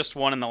 There was just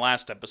one in the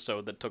last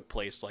episode that took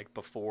place, like,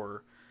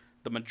 before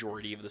the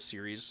majority of the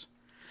series.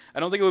 I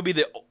don't think it would be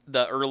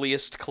the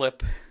earliest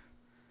clip,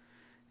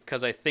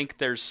 because I think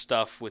there's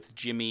stuff with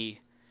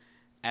Jimmy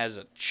as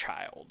a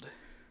child.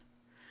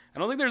 I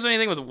don't think there's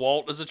anything with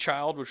Walt as a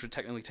child, which would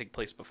technically take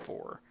place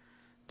before.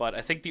 But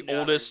I think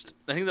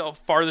the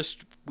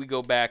farthest we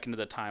go back into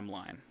the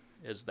timeline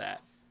is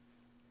that.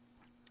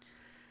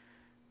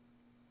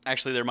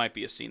 Actually, there might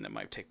be a scene that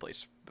might take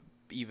place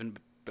even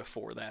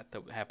before that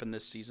happened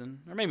this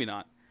season. Or maybe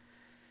not.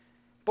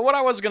 But what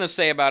I was going to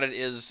say about it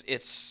is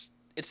it's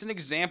an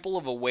example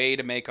of a way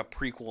to make a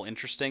prequel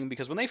interesting,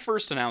 because when they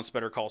first announced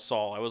Better Call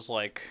Saul, I was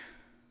like,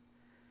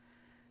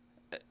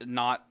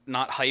 not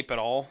hype at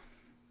all.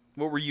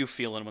 What were you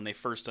feeling when they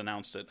first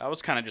announced it? I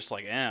was kind of just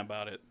like,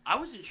 about it. I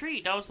was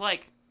intrigued. I was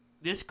like,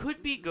 this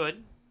could be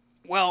good.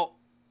 Well,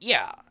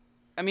 yeah.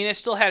 I mean, it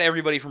still had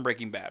everybody from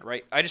Breaking Bad,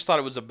 right? I just thought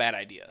it was a bad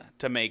idea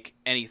to make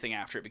anything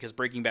after it, because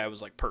Breaking Bad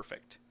was, like,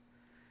 perfect.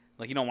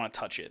 Like, you don't want to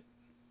touch it.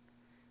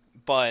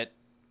 But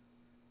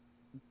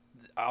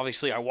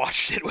obviously I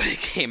watched it when it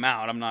came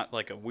out. I'm not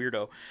like a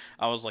weirdo.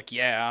 I was like,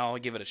 yeah, I'll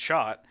give it a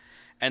shot.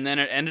 And then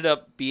it ended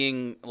up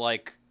being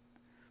like,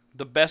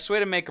 the best way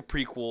to make a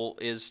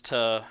prequel is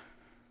to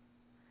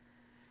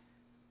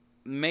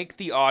make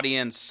the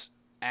audience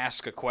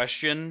ask a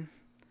question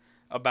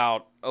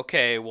about,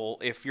 okay, well,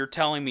 if you're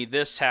telling me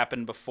this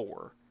happened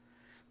before,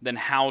 then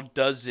how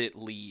does it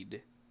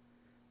lead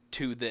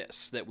to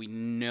this that we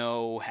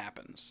know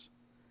happens?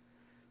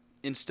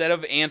 Instead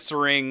of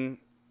answering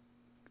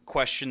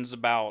questions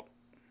about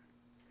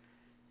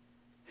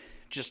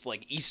just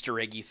like Easter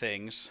eggy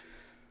things,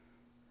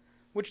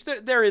 which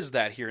there is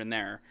that here and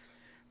there,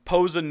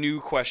 pose a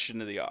new question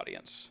to the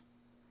audience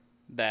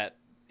that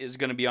is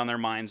going to be on their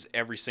minds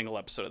every single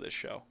episode of this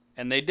show.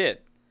 And they did,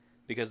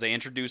 because they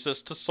introduce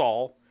us to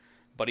Saul,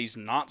 but he's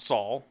not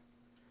Saul.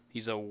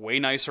 He's a way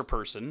nicer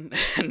person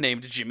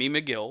named Jimmy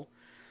McGill,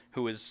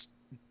 who is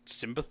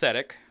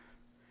sympathetic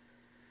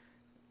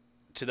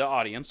to the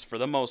audience for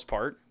the most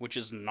part, which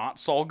is not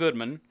Saul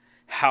Goodman.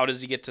 How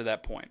does he get to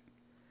that point?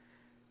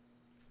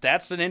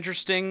 That's an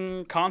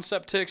interesting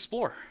concept to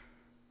explore.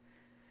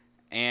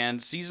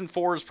 And season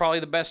 4 is probably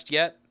the best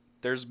yet.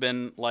 There's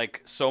been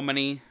like so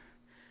many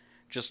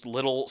just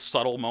little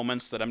subtle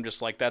moments that I'm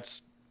just like,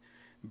 that's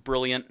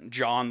brilliant,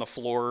 jaw on the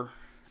floor,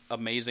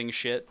 amazing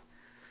shit.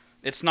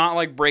 It's not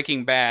like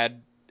Breaking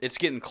Bad. It's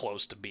getting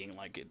close to being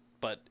like it,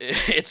 but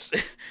it's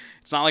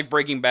not like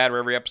Breaking Bad where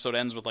every episode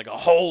ends with like a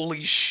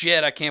holy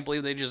shit, I can't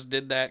believe they just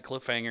did that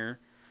cliffhanger.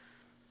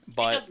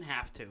 But it doesn't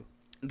have to.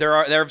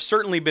 There have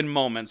certainly been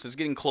moments. It's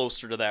getting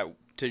closer to that,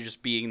 to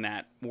just being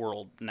that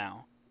world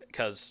now,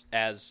 because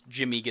as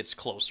Jimmy gets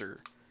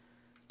closer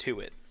to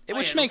it,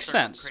 which makes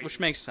sense. Which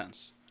makes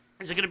sense.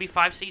 Is it going to be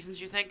 5 seasons,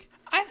 you think?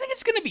 I think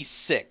it's going to be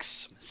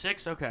 6.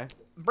 6, okay.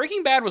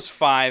 Breaking Bad was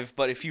 5,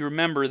 but if you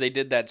remember, they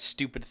did that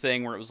stupid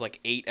thing where it was like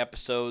 8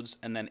 episodes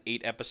and then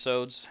 8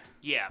 episodes.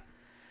 Yeah.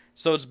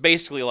 So it's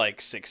basically like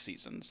 6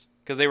 seasons,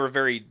 because they were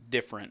very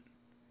different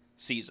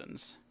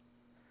seasons.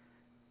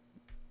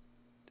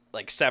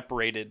 Like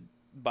separated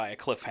by a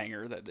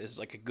cliffhanger that is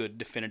like a good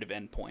definitive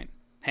endpoint.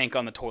 Hank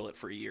on the toilet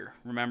for a year.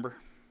 Remember?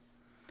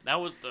 That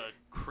was the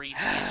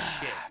craziest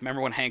shit.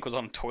 Remember when Hank was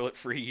on the toilet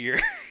for a year?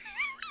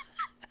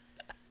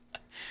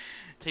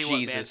 Tell you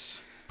Jesus.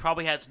 what, man,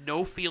 probably has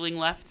no feeling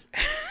left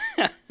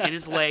in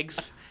his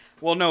legs.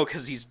 Well, no,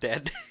 because he's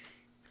dead.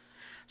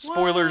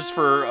 Spoilers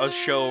for a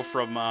show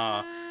from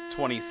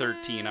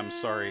 2013. I'm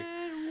sorry.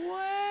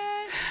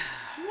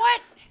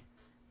 What?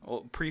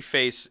 Well,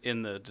 preface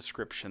in the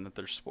description that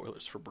there's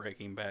spoilers for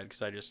Breaking Bad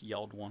because I just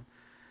yelled one.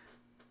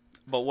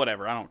 But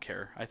whatever, I don't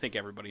care. I think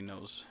everybody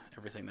knows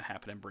everything that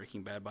happened in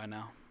Breaking Bad by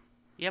now.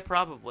 Yeah,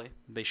 probably.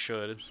 They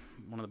should. It's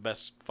one of the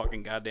best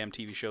fucking goddamn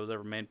TV shows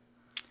ever made.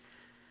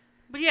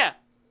 But yeah,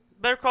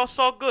 Better Call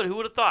Saul good. Who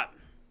would have thought?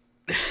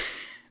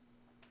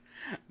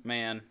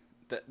 Man,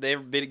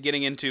 they've been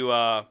getting into...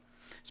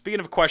 speaking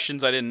of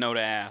questions I didn't know to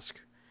ask.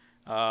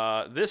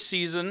 This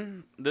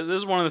season, this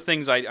is one of the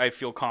things I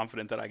feel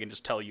confident that I can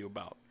just tell you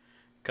about.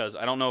 Because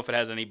I don't know if it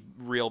has any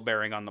real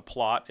bearing on the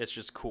plot. It's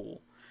just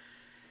cool.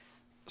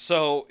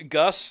 So,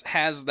 Gus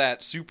has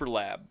that super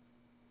lab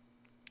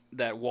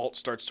that Walt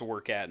starts to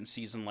work at in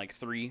season,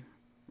 3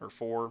 or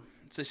 4.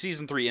 It's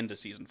season 3 into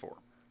season 4.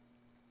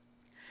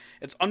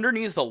 It's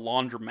underneath a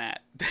laundromat.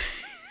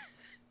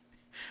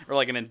 Or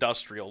like an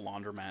industrial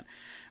laundromat.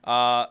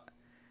 How'd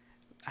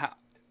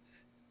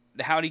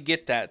he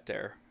get that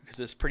there? Because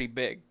it's pretty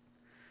big.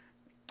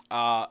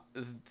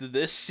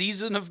 This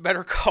season of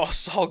Better Call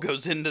Saul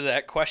goes into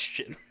that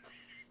question.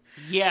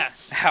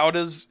 Yes. How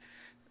does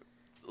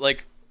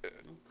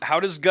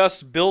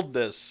Gus build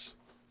this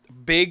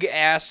big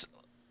ass,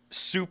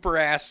 super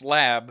ass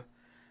lab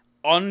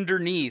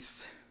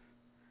underneath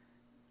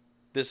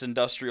this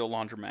industrial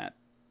laundromat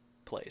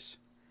place?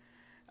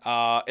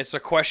 It's a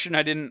question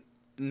I didn't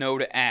know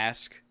to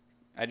ask.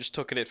 I just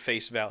took it at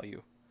face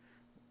value.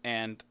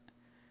 And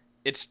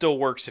it still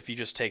works if you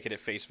just take it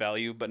at face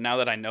value. But now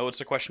that I know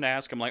it's a question to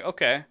ask, I'm like,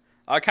 okay,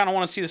 I kind of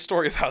want to see the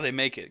story of how they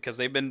make it. Because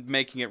they've been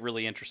making it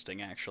really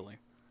interesting, actually.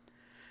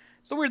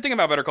 So the weird thing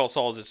about Better Call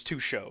Saul is it's 2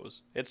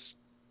 shows. It's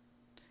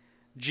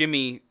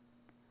Jimmy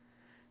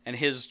and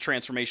his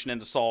transformation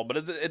into Saul.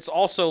 But it's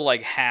also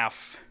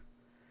half,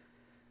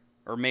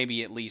 or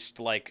maybe at least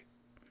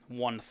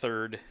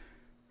 1/3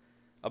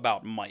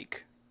 about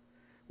Mike.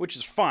 Which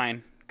is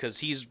fine, because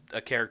he's a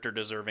character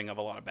deserving of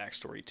a lot of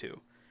backstory, too.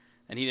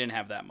 And he didn't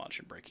have that much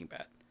in Breaking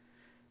Bad.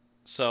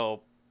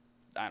 So,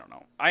 I don't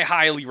know. I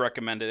highly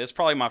recommend it. It's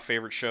probably my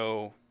favorite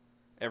show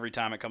every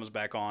time it comes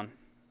back on.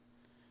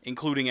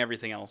 Including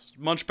everything else.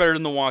 Much better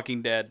than The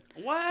Walking Dead.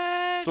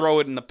 What? Throw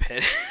it in the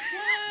pit.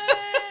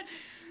 What?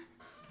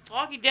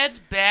 Walking Dead's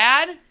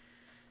bad?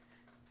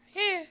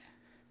 Yeah.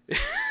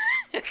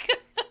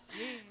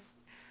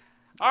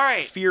 All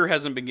right. Fear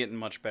hasn't been getting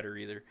much better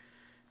either.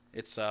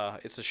 It's a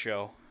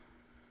show.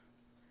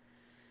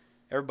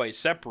 Everybody's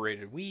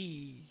separated.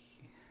 Wee.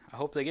 I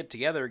hope they get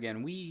together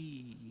again.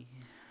 Wee.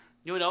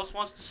 You know what else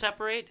wants to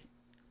separate?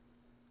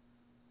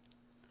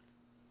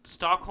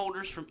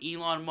 Stockholders from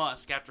Elon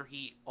Musk after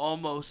he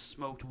almost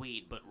smoked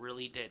weed, but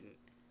really didn't.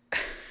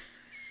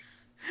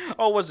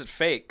 Oh, was it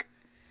fake?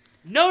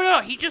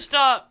 No, he just,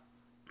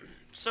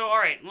 So,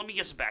 alright, let me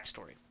get some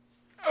backstory.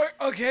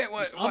 Okay,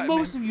 what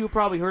most of you have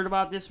probably heard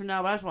about this for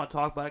now, but I just want to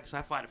talk about it because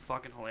I find it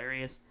fucking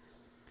hilarious.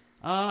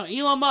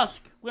 Elon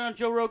Musk went on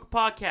Joe Rogan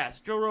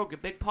podcast. Joe Rogan,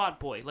 big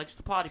pot boy, likes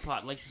the potty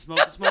pot, likes to smoke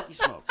the smoky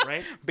smoke,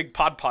 right? Big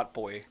pot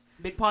boy.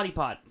 Big potty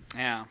pot.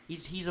 Yeah.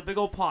 He's a big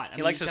old pot.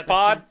 He likes his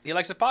pod. He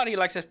likes his pot. He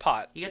likes his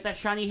pot. He got that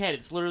shiny head.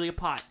 It's literally a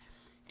pot.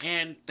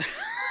 And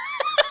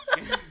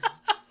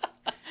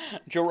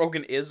Joe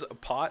Rogan is a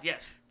pot?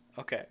 yes,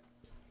 Okay.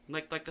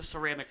 like the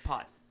ceramic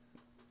pot.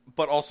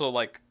 But also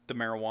like the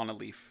marijuana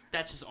leaf.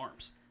 That's his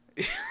arms.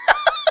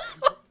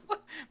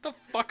 What the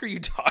fuck are you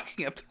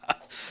talking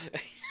about?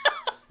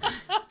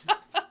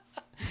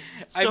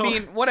 I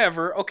mean,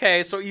 whatever.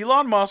 Okay, so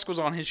Elon Musk was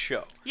on his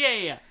show.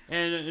 Yeah.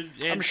 And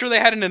I'm sure they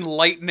had an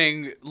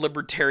enlightening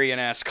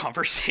libertarian-ass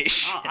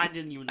conversation. I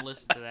didn't even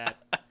listen to that.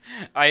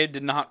 I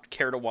did not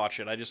care to watch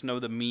it. I just know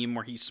the meme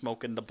where he's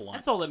smoking the blunt.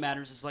 That's all that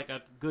matters is like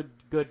a good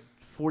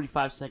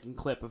 45-second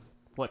clip of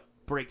what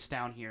breaks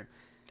down here.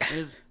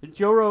 Is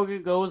Joe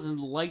Rogan goes and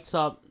lights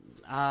up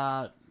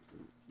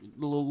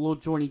little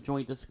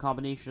joint that's a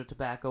combination of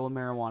tobacco and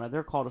marijuana.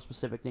 They're called a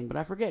specific thing, but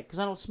I forget because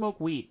I don't smoke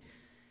weed.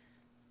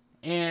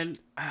 And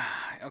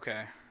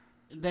okay,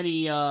 then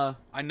he I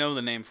know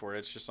the name for it.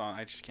 It's just on.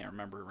 I just can't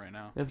remember it right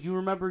now. If you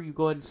remember, you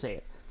go ahead and say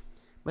it.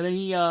 But then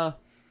he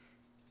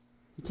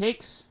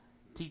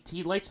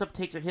lights up,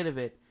 takes a hit of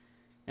it,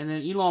 and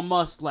then Elon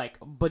Musk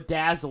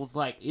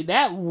bedazzles is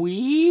that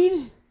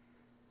weed?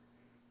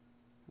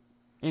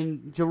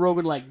 And Joe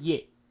Rogan yeah.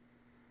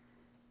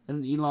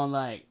 And Elon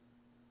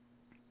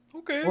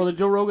okay. Well, then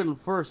Joe Rogan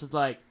first is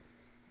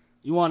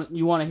you want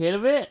a hit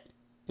of it?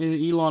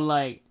 And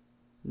Elon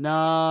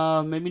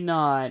nah, maybe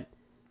not.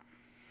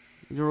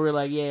 And Joe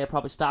Rogan yeah,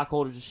 probably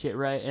stockholders and shit,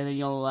 right? And then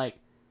Elon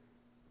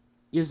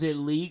is it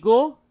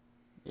legal?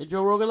 And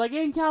Joe Rogan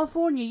yeah, in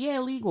California, yeah,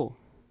 legal.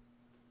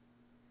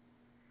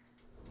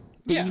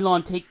 Did Yeah.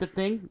 Elon take the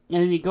thing?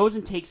 And then he goes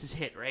and takes his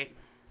hit, right?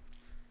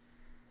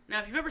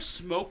 Now, if you've ever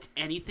smoked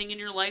anything in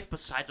your life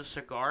besides a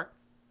cigar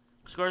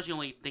is the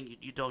only thing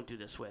you don't do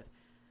this with.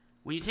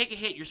 When you take a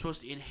hit, you're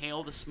supposed to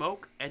inhale the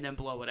smoke and then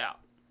blow it out,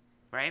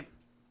 right?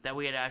 That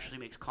way it actually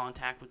makes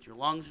contact with your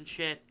lungs and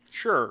shit.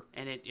 Sure.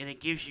 And it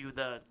gives you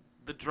the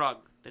drug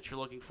that you're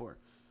looking for.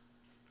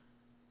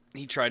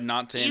 He tried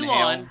not to inhale.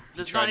 Elon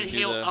does not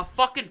inhale a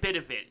fucking bit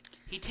of it.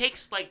 He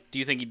takes, like... Do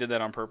you think he did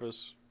that on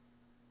purpose?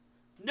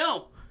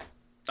 No.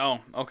 Oh,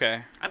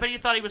 okay. I bet you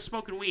thought he was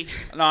smoking weed.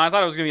 No, I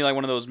thought it was going to be like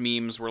one of those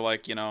memes where,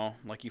 like, you know,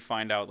 like you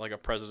find out, like, a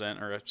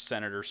president or a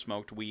senator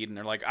smoked weed, and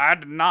they're like, I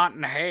did not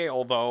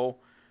inhale, though.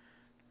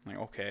 I'm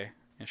like, okay.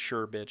 Yeah,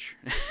 sure, bitch.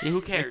 Yeah,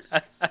 who cares?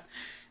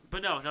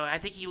 But no, I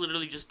think he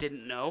literally just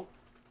didn't know.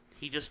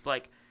 He just,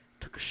 like,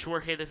 took a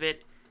short hit of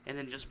it, and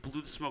then just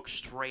blew the smoke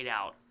straight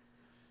out.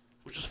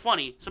 Which was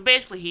funny. So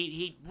basically,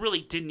 he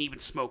really didn't even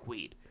smoke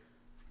weed.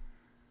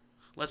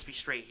 Let's be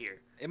straight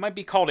here. It might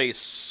be called a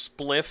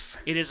spliff.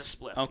 It is a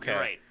spliff. Okay. You're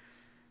right.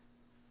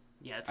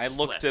 Yeah, it's a I spliff.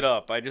 looked it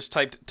up. I just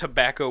typed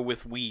tobacco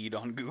with weed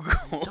on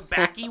Google.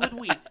 Tobacco with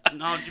weed.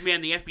 No,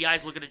 man, the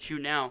FBI's looking at you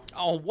now.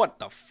 Oh, what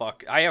the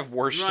fuck? I have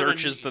worse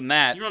searches than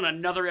that. You're on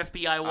another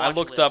FBI watch I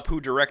looked list. up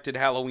who directed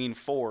Halloween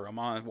 4. I'm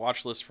on a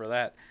watch list for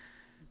that.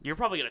 You're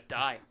probably going to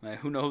die.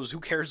 Who knows? Who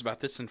cares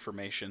about this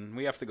information?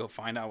 We have to go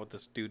find out what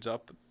this dude's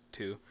up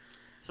to.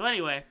 So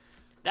anyway,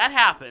 that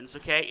happens,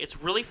 okay?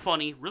 It's really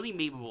funny, really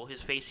memeable,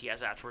 his face he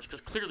has afterwards,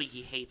 because clearly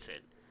he hates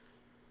it.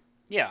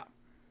 Yeah.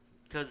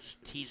 Because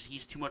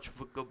he's too much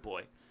of a good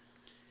boy.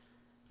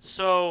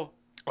 So...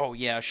 Oh,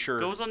 yeah, sure.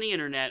 Goes on the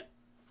internet.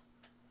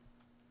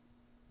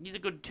 He's a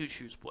good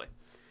two-shoes boy.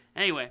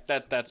 Anyway.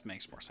 That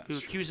makes more sense. Who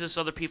accuses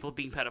other people of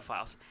being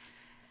pedophiles.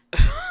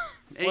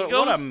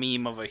 What a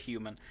meme of a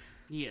human.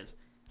 He is.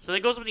 So he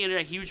goes on the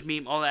internet, huge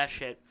meme, all that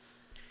shit.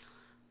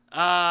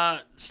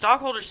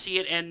 Stockholders see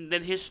it, and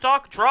then his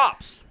stock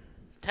drops.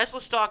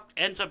 Tesla stock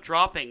ends up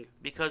dropping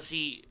because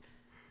he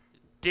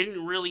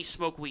didn't really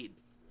smoke weed.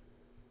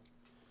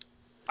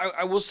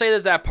 I will say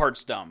that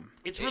part's dumb.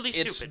 It's really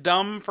stupid. It's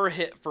dumb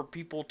for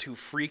people to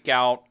freak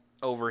out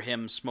over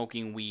him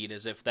smoking weed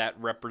as if that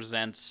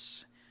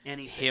represents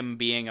him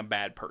being a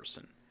bad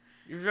person.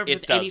 It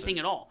represents anything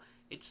at all.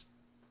 It's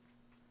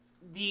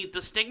the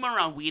stigma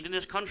around weed in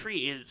this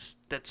country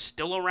that's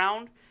still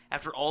around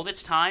after all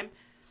this time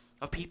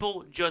of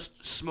people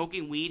just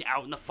smoking weed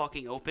out in the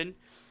fucking open.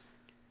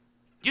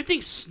 Do you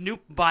think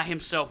Snoop by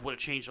himself would have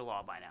changed the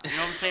law by now? You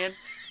know what I'm saying?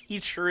 He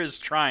sure is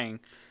trying.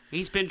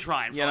 He's been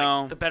trying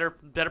for the better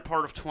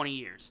part of 20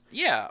 years.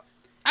 Yeah,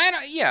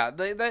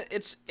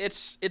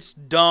 it's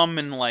dumb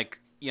and like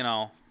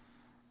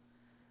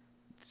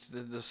it's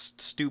the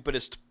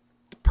stupidest,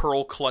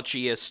 pearl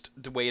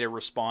clutchiest way to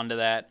respond to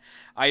that.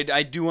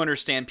 I do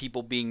understand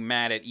people being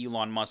mad at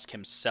Elon Musk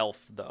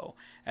himself though,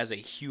 as a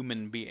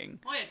human being.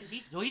 Oh yeah, because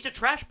he's a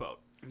trash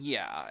boat.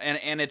 Yeah,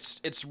 and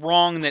it's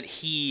wrong that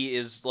he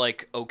is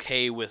like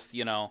okay with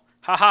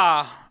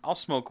haha, I'll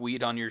smoke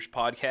weed on your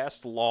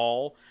podcast,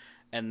 lol.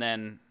 And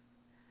then,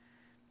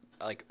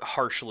 like,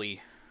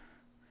 harshly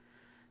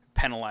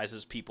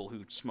penalizes people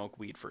who smoke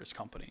weed for his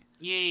company.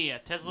 Yeah.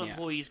 Tesla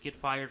employees get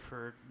fired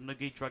they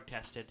get drug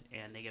tested,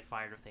 and they get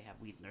fired if they have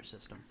weed in their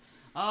system.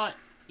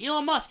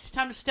 Elon Musk, it's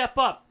time to step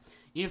up.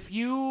 If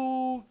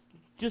you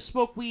just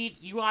smoke weed,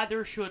 you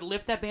either should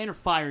lift that ban or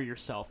fire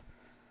yourself.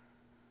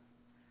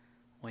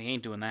 Well, he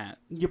ain't doing that.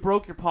 You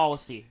broke your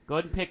policy. Go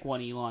ahead and pick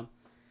one, Elon.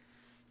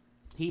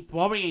 He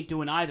probably ain't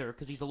doing either,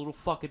 because he's a little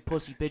fucking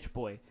pussy bitch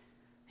boy.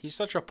 He's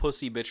such a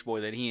pussy bitch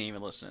boy that he ain't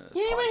even listening to this podcast.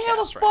 He ain't even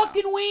inhale the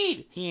fucking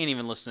weed. He ain't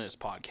even listening to this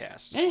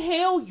podcast.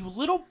 Inhale, you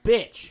little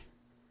bitch.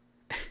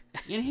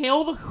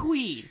 Inhale the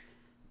weed.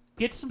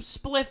 Get some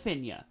spliff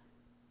in ya.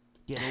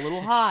 Get a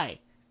little high.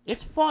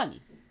 It's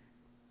fun.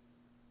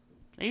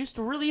 I used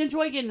to really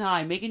enjoy getting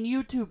high, making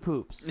YouTube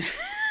poops.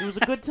 It was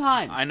a good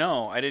time. I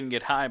know. I didn't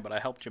get high, but I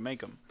helped you make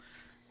them.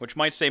 Which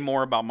might say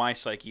more about my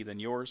psyche than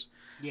yours.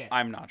 Yeah.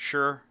 I'm not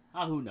sure.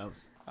 Who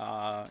knows?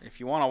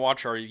 If you want to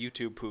watch our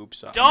YouTube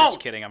poops, Don't! I'm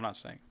just kidding. I'm not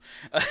saying.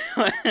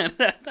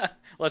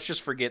 Let's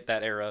just forget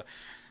that era.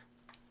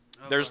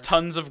 There's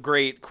tons of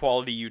great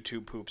quality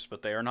YouTube poops,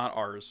 but they are not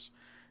ours.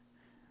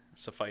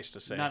 Suffice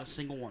to say. Not a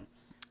single one.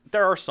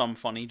 There are some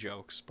funny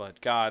jokes, but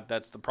God,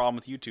 that's the problem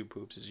with YouTube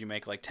poops, is you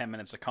make like 10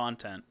 minutes of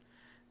content,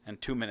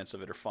 and 2 minutes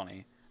of it are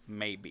funny.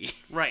 Maybe.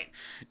 Right.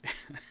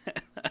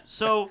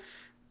 So,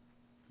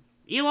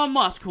 Elon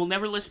Musk, who will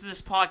never listen to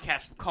this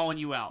podcast, I'm calling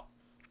you out.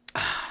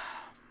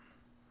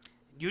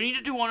 You need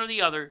to do one or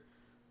the other.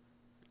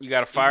 You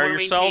gotta fire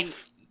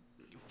yourself.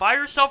 Fire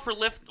yourself or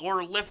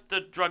lift the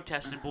drug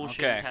tested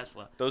bullshit in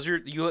Tesla. Those are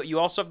you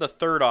also have the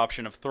third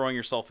option of throwing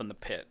yourself in the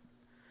pit.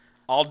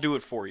 I'll do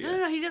it for you.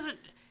 No, he doesn't.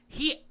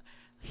 He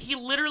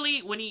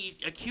literally, when he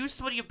accused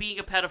somebody of being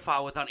a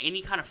pedophile without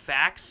any kind of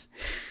facts.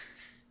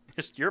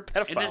 Just you're a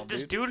pedophile. And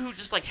this dude who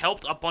just like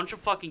helped a bunch of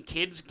fucking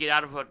kids get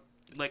out of a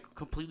like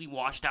completely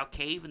washed out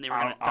cave and they were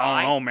gonna die.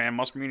 I don't know, man.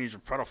 Must mean he's a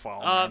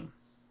pedophile. Man.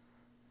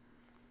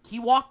 He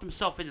walked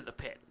himself into the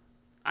pit.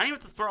 I don't even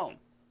have to throw him.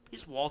 He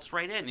just waltzed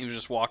right in. He was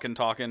just walking,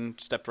 talking,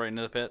 stepped right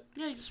into the pit.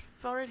 Yeah, he just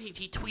fell right.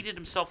 He tweeted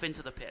himself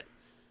into the pit.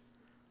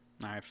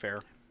 All right,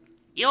 fair.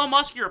 Elon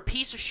Musk, you're a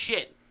piece of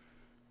shit.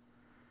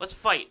 Let's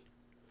fight.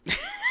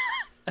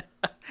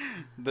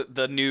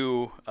 The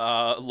new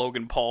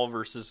Logan Paul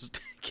versus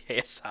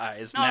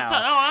KSI is now.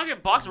 No, I don't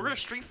get boxing. We're gonna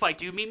street fight,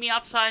 dude. Meet me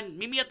outside.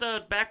 Meet me at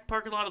the back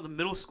parking lot of the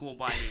middle school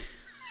by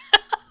me.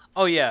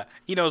 Oh yeah,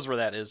 he knows where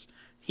that is.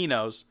 He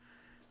knows.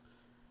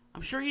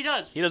 I'm sure he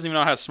does. He doesn't even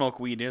know how to smoke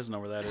weed. He doesn't know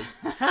where that is.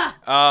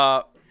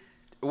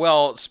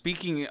 Well,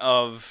 speaking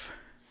of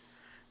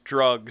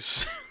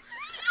drugs.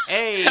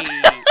 Hey.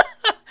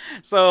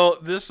 So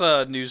this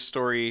news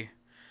story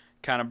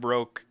kind of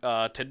broke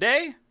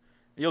today.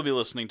 You'll be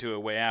listening to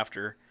it way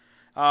after.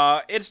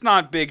 It's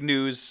not big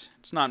news.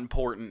 It's not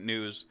important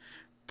news.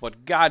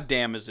 But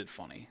goddamn is it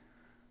funny.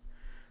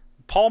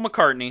 Paul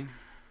McCartney,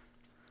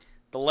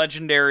 the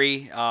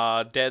legendary,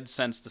 dead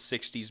since the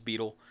 60s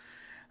Beatle,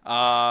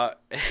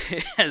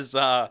 has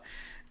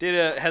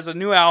a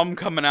new album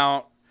coming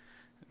out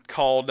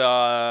called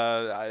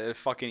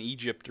fucking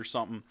Egypt or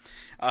something.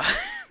 I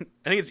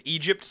think it's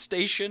Egypt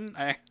Station.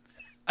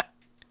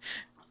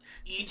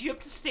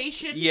 Egypt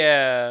Station?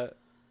 Yeah.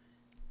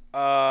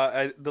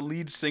 The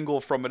lead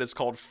single from it is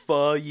called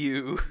 "Fuh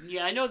You."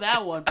 Yeah, I know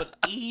that one, but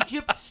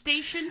Egypt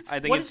Station?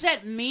 What does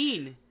that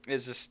mean?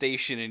 It's a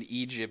station in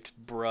Egypt,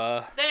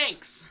 bruh.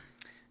 Thanks.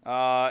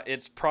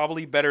 It's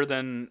probably better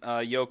than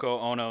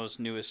Yoko Ono's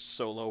newest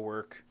solo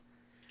work.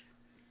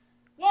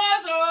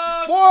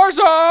 Warzone!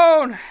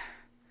 Warzone!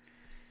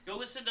 Go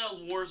listen to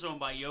Warzone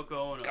by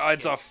Yoko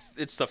Ono.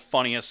 It's the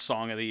funniest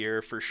song of the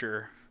year for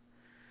sure.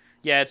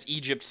 Yeah, it's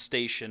Egypt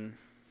Station.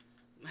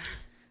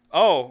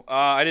 Oh,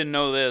 I didn't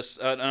know this.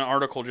 An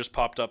article just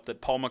popped up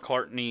that Paul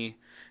McCartney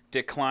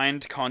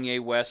declined Kanye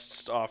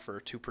West's offer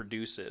to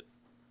produce it.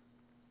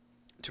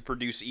 To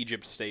produce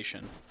Egypt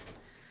Station.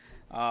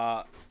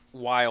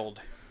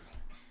 Wild.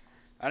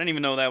 I didn't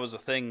even know that was a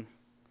thing.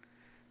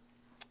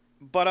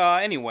 But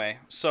anyway,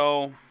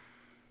 so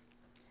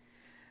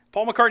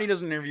Paul McCartney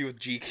does an interview with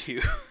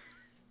GQ.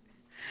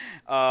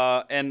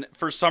 And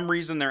for some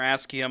reason they're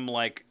asking him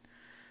like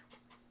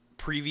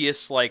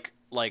previous like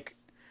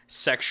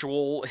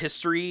sexual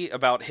history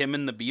about him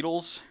and the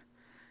Beatles.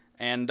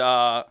 And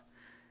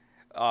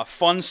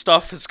fun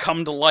stuff has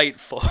come to light,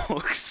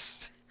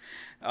 folks.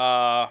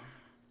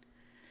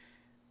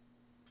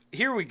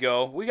 Here we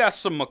go. We got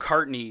some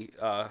McCartney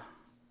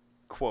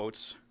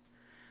quotes.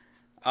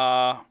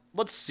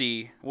 Let's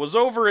see. Was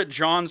over at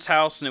John's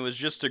house and it was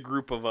just a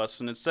group of us.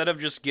 And instead of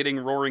just getting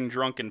roaring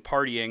drunk and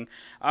partying,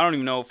 I don't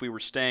even know if we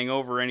were staying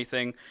over or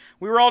anything.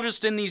 We were all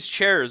just in these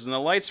chairs and the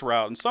lights were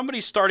out. And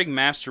somebody's starting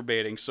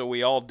masturbating, so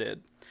we all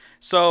did.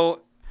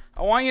 So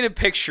I want you to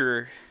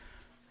picture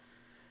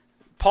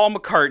Paul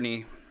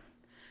McCartney,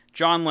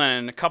 John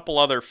Lennon, a couple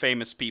other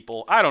famous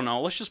people. I don't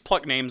know. Let's just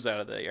pluck names out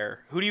of the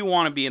air. Who do you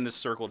want to be in this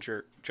circle,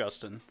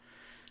 Justin?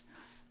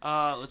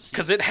 Let's see.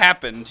 Because it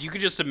happened. You could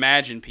just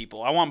imagine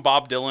people. I want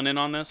Bob Dylan in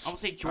on this. I'm gonna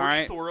say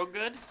George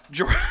Thorogood.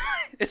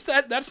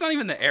 That's not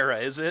even the era,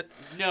 is it?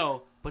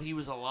 No, but he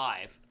was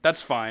alive.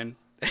 That's fine.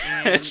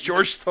 It's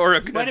George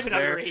Thorogood. Might have been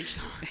there. underage.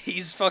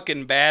 He's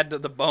fucking bad to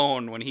the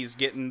bone when he's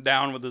getting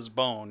down with his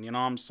bone. You know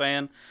what I'm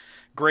saying?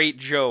 Great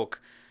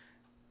joke.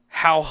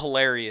 How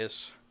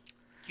hilarious.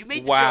 You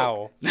made the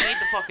joke. You made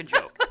the fucking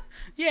joke.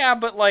 Yeah,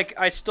 but like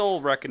I still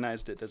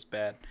recognized it as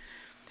bad.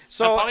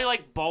 So probably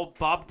like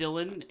Bob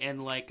Dylan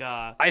and like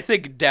I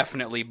think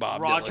definitely Bob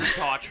Roger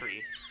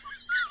Dylan.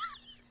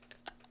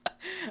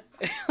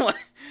 Daughtry.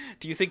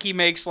 Do you think he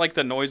makes like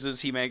the noises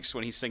he makes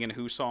when he's singing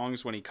Who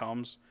songs when he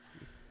comes?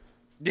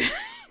 Yeah,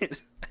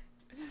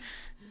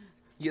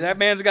 that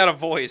man's got a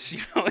voice.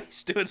 You know,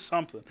 he's doing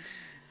something.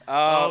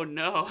 Oh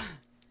no.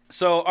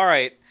 So all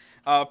right.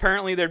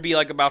 Apparently there'd be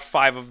like about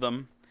 5 of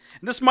them.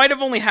 This might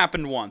have only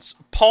happened once.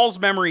 Paul's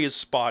memory is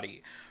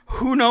spotty.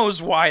 Who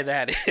knows why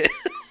that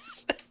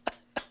is?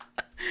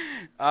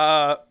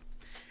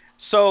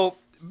 So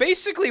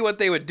basically what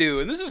they would do,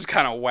 and this is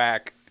kind of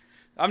whack.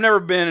 I've never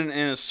been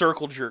in a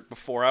circle jerk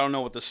before. I don't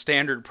know what the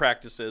standard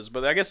practice is,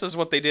 but I guess this is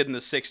what they did in the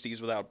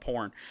 60s without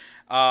porn.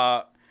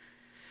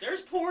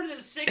 There's porn in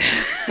the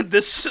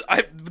 60s.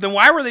 Then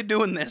why were they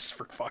doing this,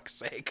 for fuck's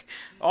sake?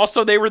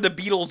 Also, they were the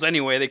Beatles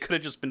anyway. They could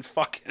have just been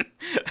fucking.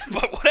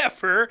 But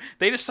whatever.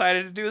 They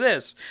decided to do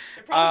this.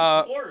 They're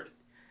probably bored.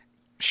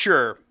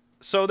 Sure.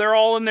 So they're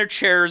all in their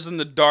chairs in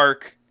the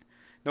dark.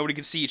 Nobody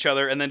can see each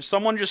other. And then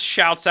someone just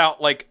shouts out,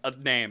 like, a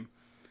name.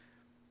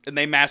 And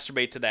they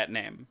masturbate to that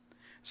name.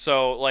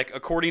 So, like,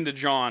 according to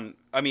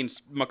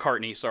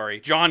McCartney, sorry.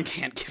 John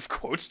can't give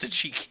quotes to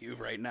GQ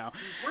right now.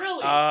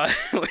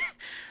 Really?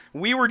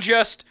 We were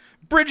just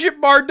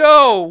Bridget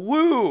Bardot,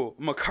 woo,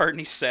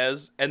 McCartney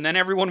says, and then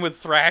everyone would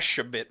thrash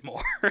a bit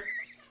more.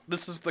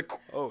 This is the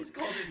quote. He's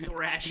called it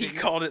thrashing. He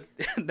called it,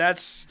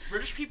 that's...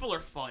 British people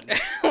are fun.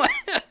 Let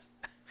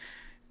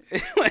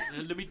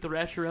me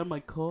thrash around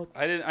my cock.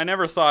 I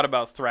never thought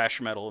about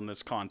thrash metal in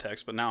this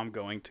context, but now I'm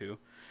going to.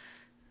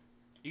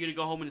 You gonna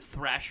go home and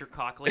thrash your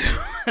cock later?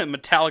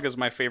 Metallica's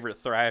my favorite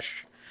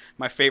thrash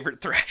my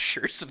favorite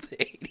thrashers of the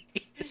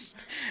 80s.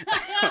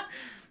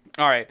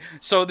 All right,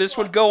 so this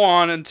would go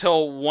on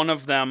until one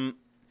of them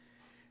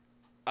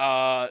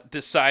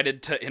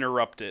decided to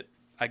interrupt it,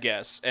 I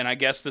guess. And I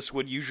guess this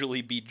would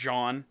usually be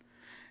John.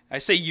 I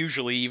say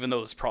usually, even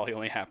though this probably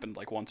only happened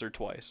like once or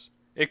twice.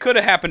 It could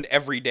have happened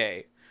every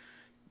day,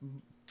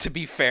 to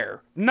be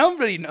fair.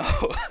 Nobody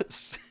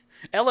knows.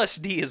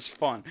 LSD is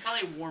fun. That's how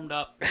they warmed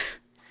up.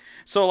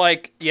 So,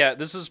 like, yeah,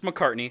 this is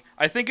McCartney.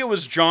 I think it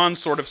was John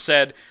sort of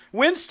said,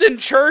 Winston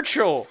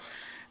Churchill!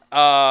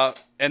 And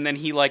then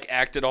he, like,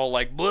 acted all,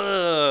 like,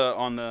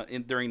 blah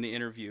during the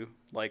interview.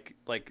 Like,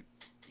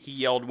 he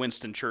yelled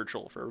Winston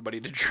Churchill for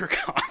everybody to jerk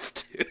off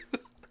to.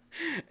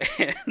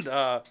 And,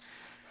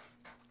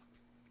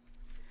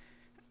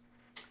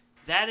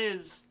 that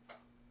is...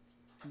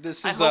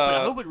 This is, I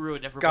hope it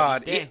ruined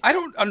everybody's day. I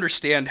don't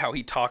understand how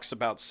he talks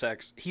about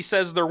sex. He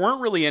says there weren't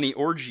really any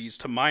orgies,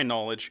 to my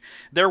knowledge.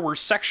 There were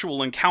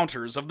sexual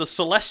encounters of the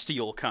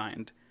celestial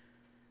kind.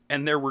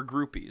 And there were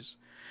groupies.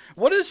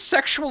 What does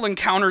sexual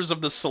encounters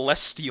of the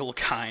celestial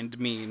kind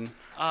mean?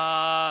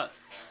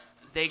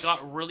 They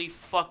got really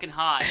fucking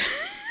high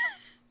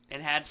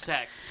and had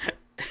sex.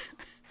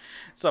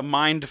 It's a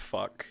mind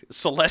fuck.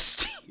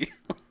 Celestial.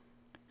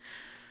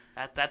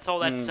 That's all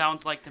that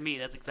sounds like to me.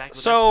 That's exactly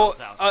what that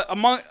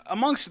spells out.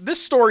 Amongst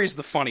this story is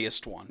the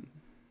funniest one.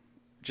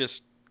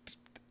 Just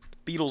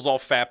Beatles all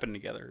fapping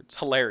together. It's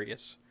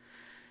hilarious.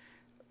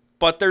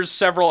 But there's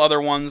several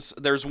other ones.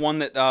 There's one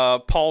that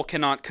Paul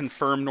cannot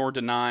confirm nor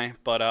deny.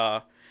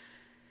 But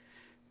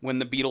when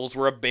the Beatles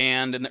were a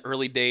band in the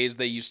early days,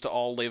 they used to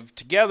all live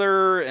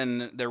together,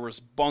 and there was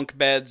bunk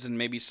beds and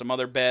maybe some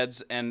other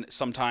beds, and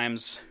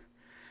sometimes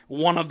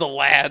one of the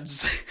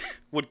lads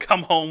would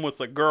come home with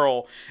a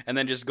girl and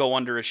then just go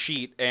under a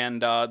sheet.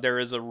 And there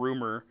is a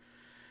rumor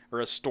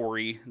or a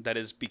story that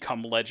has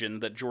become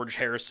legend that George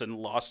Harrison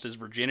lost his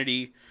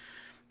virginity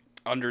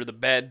under the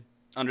bed,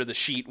 under the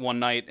sheet one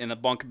night in a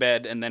bunk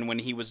bed. And then when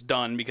he was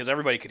done, because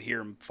everybody could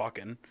hear him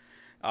fucking,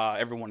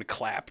 everyone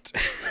clapped.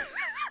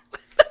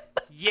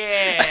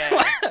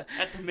 Yeah,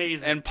 that's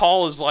amazing. And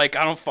Paul is like,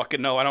 I don't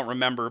fucking know, I don't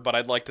remember, but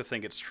I'd like to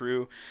think it's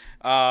true.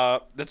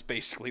 That's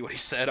basically what he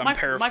said. I'm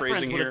paraphrasing my friends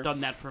here. would have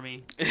done that for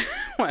me.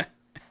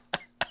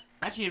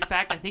 Actually, in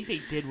fact, I think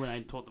they did when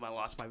I told them I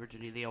lost my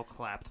virginity. They all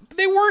clapped.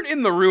 They weren't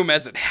in the room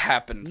as it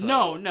happened,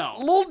 though. No. A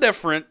little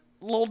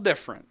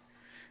different.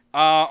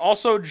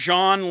 Also,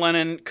 John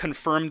Lennon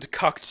confirmed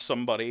cucked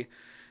somebody.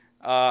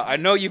 I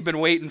know you've been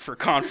waiting for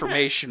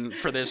confirmation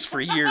for this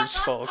for years,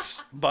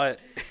 folks, but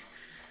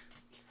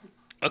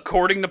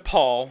according to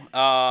Paul,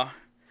 I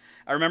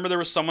remember there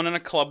was someone in a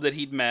club that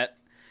he'd met,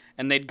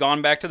 and they'd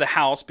gone back to the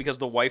house because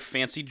the wife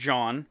fancied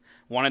John,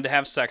 wanted to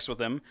have sex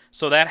with him,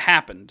 so that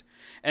happened.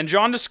 And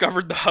John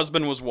discovered the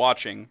husband was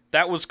watching.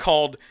 That was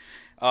called,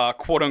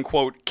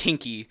 quote-unquote,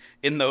 kinky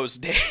in those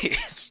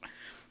days.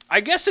 I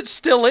guess it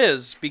still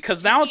is,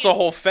 because now it's a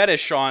whole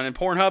fetish on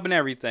Pornhub and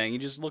everything. You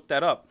just look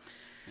that up.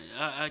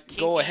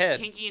 Go ahead.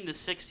 Kinky in the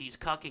 60s,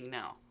 cucking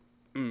now.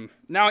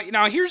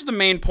 Now, here's the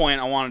main point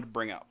I wanted to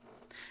bring up.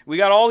 We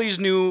got all these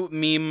new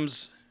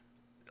memes,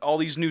 all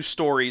these new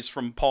stories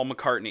from Paul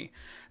McCartney.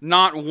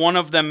 Not one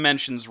of them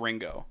mentions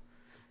Ringo.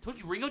 I told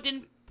you, Ringo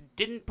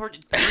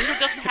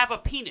doesn't have a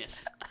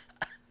penis.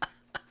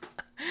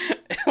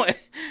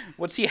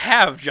 What's he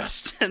have,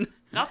 Justin?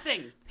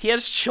 Nothing. He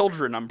has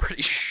children, I'm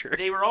pretty sure.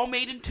 They were all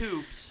made in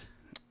tubes.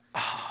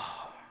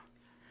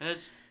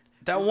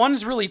 That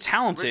one's really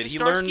talented. Richard He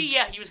Starsky, learned.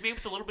 yeah, he was made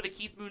with a little bit of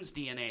Keith Moon's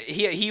DNA.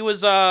 He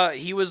was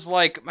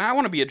like, I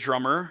want to be a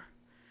drummer,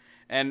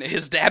 and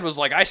his dad was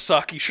like, I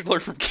suck. You should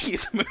learn from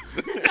Keith Moon.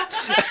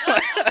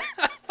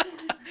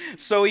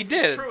 So he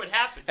did. It's true, it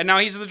happened. And now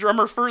he's the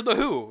drummer for The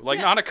Who. Like,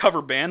 not a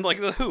cover band, like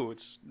The Who.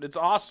 It's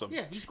awesome.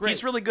 Yeah, he's great.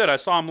 He's really good. I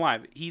saw him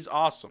live. He's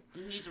awesome.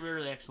 He's a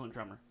really excellent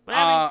drummer. But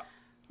I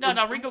mean,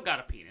 no, Ringo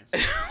got a penis.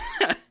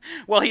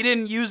 Well, he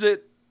didn't use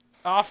it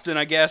often,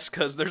 I guess,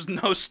 because there's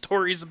no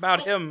stories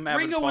about him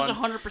having Ringo fun.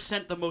 was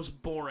 100% the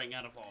most boring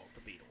out of all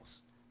of the Beatles.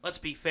 Let's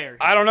be fair here.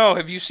 I don't know.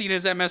 Have you seen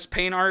his MS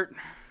Paint art?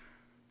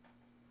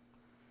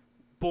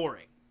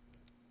 Boring.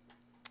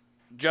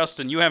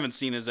 Justin, you haven't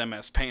seen his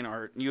MS Paint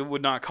art. You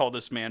would not call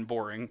this man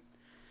boring.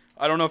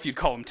 I don't know if you'd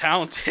call him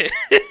talented.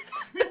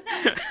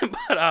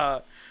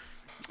 But,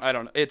 I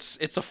don't know.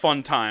 It's a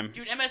fun time.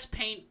 Dude, MS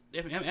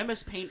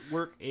Paint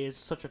work is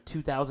such a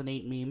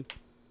 2008 meme.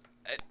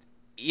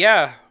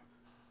 Yeah.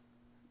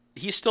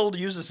 He still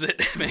uses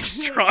it and makes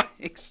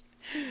drawings.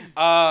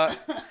 God,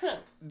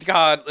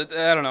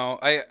 I don't know.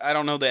 I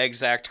don't know the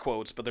exact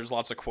quotes, but there's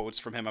lots of quotes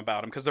from him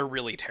about him because they're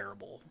really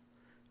terrible.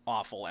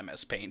 Awful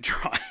MS Paint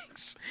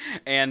drawings.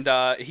 And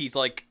he's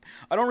like,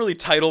 I don't really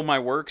title my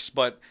works,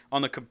 but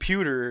on the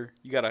computer,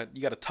 you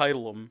gotta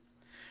title them.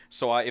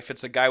 So if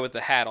it's a guy with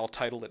a hat, I'll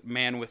title it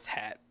Man with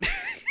Hat.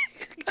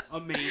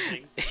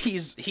 Amazing.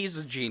 He's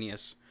a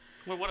genius.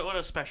 What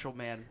a special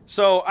man.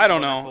 So I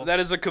don't know. That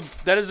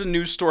is a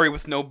news story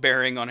with no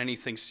bearing on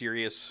anything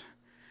serious.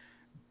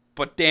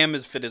 But damn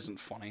if it isn't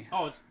funny.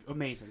 Oh, it's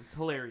amazing. It's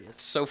hilarious.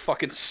 It's so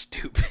fucking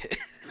stupid.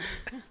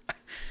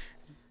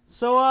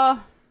 So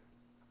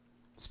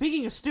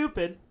Speaking of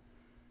stupid,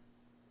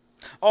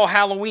 Oh,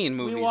 Halloween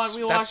movies.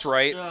 we That's watched,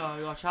 right.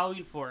 We watched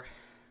Halloween 4.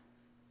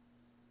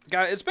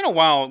 God, it's been a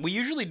while. We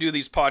usually do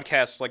these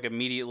podcasts like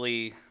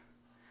immediately,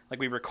 like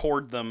we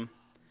record them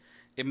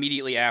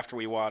immediately after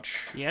we watch.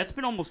 Yeah, it's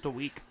been almost a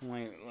week.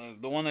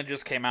 Like, the one that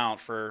just came out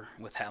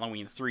with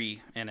Halloween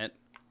 3 in it,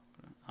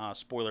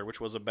 spoiler,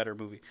 which was a better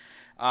movie.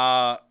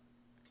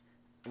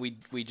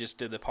 We just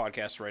did the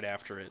podcast right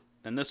after it,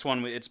 and this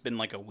one it's been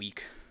like a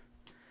week.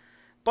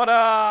 But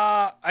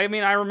I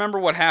mean, I remember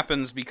what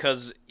happens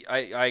because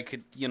I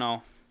could,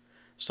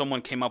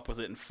 someone came up with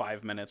it in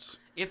 5 minutes.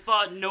 If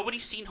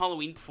nobody's seen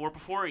Halloween 4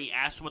 before and you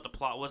ask them what the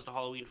plot was to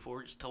Halloween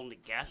 4, just tell them to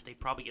guess, they'd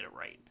probably get it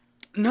right.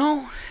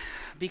 No,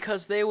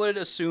 because they would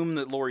assume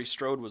that Laurie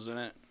Strode was in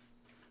it.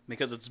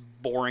 Because it's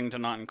boring to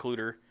not include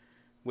her,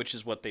 which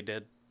is what they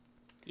did.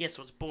 Yeah,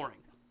 so it's boring.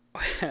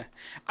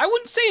 I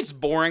wouldn't say it's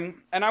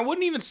boring, and I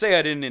wouldn't even say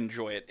I didn't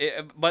enjoy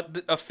it.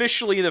 But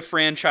officially, the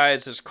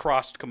franchise has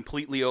crossed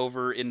completely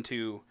over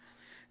into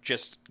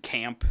just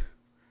camp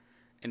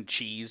and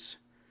cheese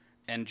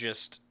and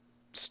just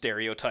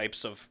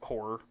stereotypes of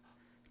horror.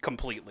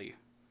 Completely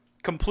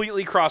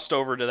crossed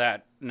over to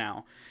that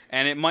now.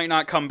 And it might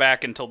not come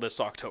back until this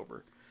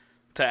October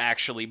to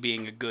actually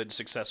being a good,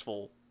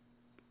 successful,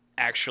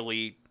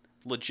 actually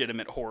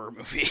legitimate horror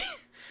movie.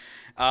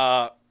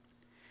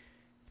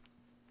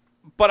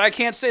 But I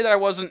can't say that I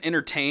wasn't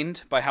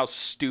entertained by how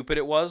stupid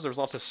it was. There was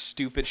lots of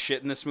stupid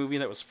shit in this movie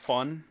that was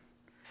fun.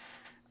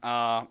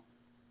 I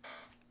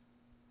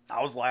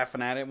was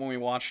laughing at it when we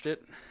watched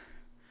it.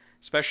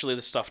 Especially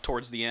the stuff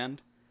towards the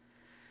end.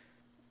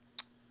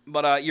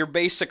 But your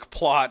basic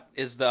plot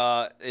is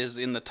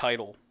in the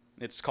title.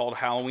 It's called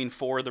Halloween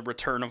 4: The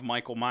Return of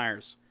Michael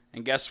Myers.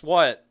 And guess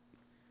what?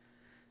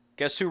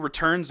 Guess who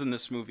returns in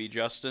this movie,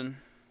 Justin?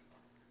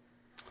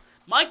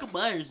 Michael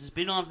Myers has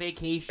been on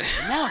vacation.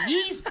 Now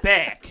he's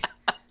back.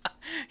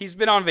 He's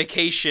been on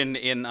vacation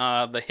in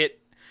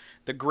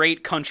the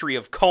great country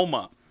of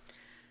Coma.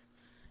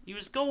 He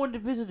was going to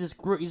visit his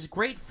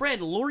great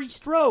friend, Laurie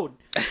Strode.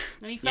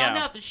 And he found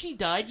out that she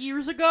died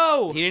years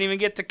ago. He didn't even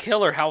get to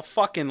kill her. How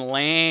fucking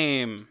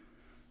lame.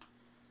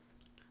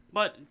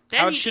 But then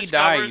How'd he she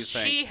discovers die, you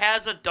think? she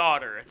has a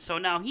daughter. And so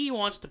now he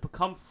wants to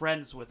become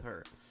friends with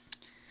her.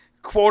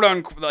 Quote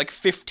unquote, like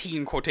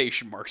 15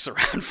 quotation marks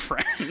around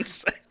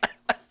friends.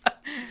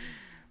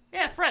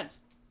 Yeah, friends.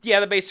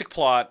 Yeah, the basic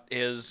plot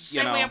is,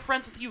 Same way I'm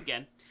friends with you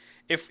again.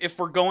 If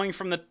we're going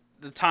from the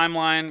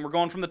timeline, we're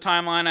going from the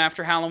timeline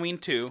after Halloween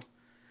 2.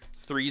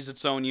 3's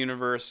its own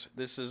universe.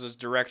 This is a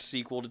direct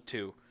sequel to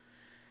 2.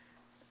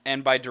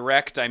 And by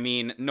direct, I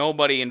mean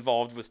nobody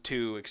involved with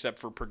 2 except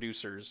for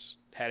producers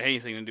had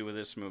anything to do with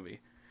this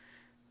movie.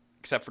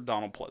 Except for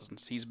Donald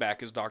Pleasance. He's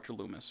back as Dr.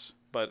 Loomis.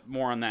 But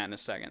more on that in a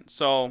second.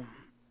 So,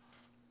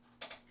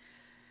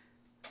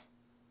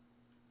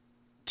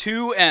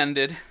 2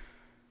 ended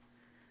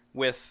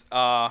with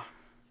an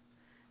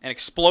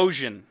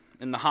explosion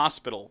in the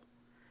hospital,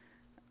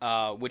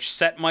 which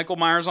set Michael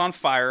Myers on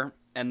fire,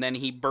 and then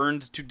he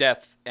burned to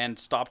death and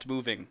stopped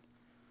moving.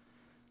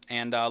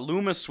 And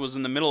Loomis was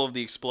in the middle of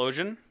the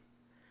explosion,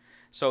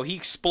 so he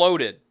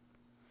exploded.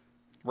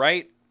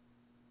 Right?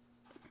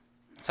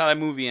 That's how that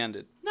movie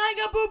ended. Now I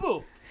got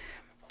boo-boo.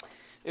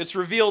 It's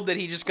revealed that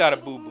he just got a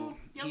boo-boo.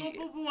 Yellow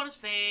boo-boo on his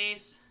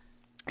face.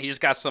 He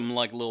just got some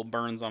like little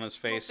burns on his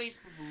face. Little face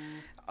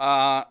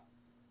boo-boo.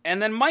 And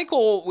then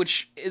Michael,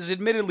 which is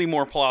admittedly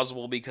more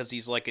plausible because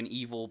he's like an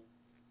evil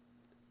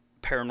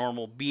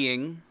paranormal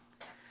being,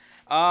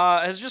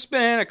 has just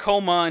been in a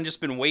coma and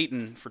just been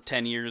waiting for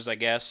 10 years, I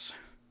guess.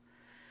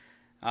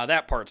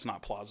 That part's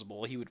not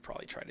plausible. He would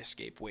probably try to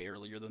escape way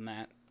earlier than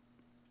that.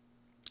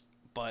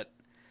 But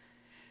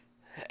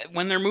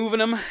when they're moving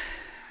him,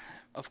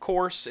 of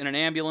course, in an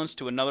ambulance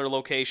to another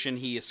location,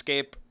 he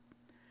escaped.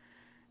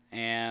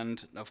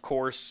 And, of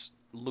course,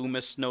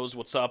 Loomis knows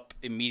what's up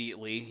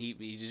immediately.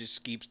 He's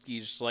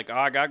just like,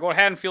 I gotta go to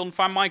Haddonfield and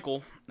find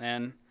Michael.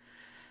 And,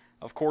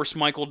 of course,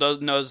 Michael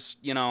knows,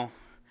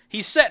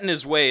 he's set in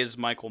his ways,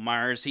 Michael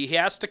Myers. He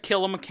has to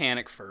kill a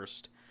mechanic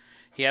first.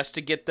 He has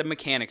to get the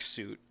mechanic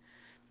suit.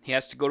 He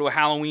has to go to a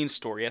Halloween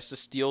store. He has to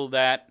steal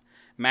that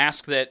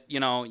mask that,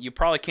 you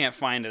probably can't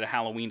find at a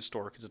Halloween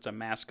store because it's a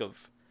mask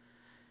of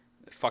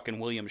fucking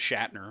William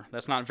Shatner.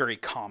 That's not very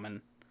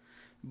common.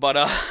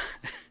 But,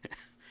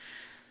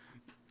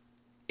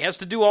 he has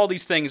to do all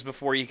these things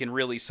before he can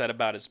really set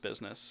about his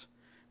business,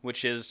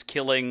 which is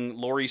killing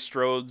Laurie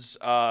Strode's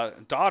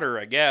daughter,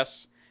 I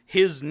guess.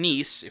 His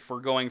niece, if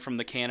we're going from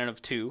the canon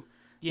of 2,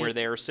 where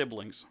they are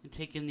siblings. You're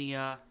taking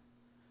the,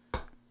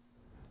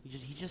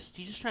 He's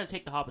just trying to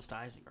take the hobbits to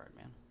Isengard,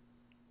 man.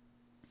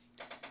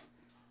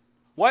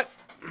 What?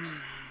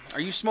 Are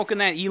you smoking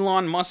that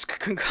Elon Musk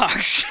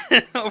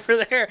concoction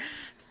over there?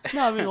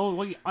 No,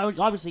 I mean,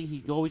 obviously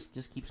he always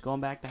just keeps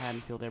going back to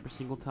Haddonfield every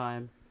single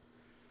time.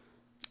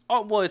 Oh,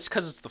 well, it's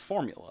because it's the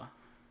formula.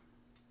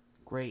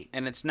 Great.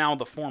 And it's now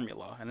the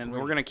formula. And then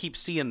we're going to keep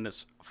seeing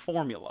this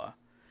formula.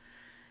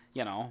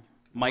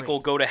 Michael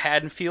go to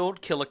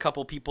Haddonfield, kill a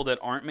couple people that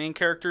aren't main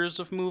characters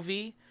of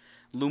movie.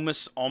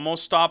 Loomis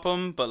almost stop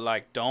him, but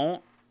like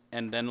don't.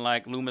 And then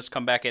like Loomis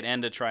come back at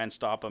end to try and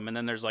stop him, and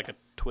then there's like a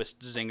twist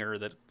zinger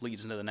that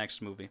leads into the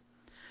next movie,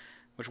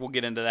 which we'll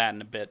get into that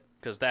in a bit,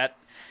 because that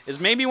is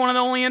maybe one of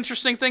the only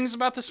interesting things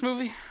about this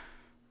movie.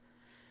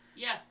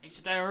 Yeah,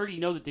 except I already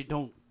know that they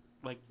don't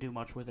like do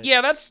much with it.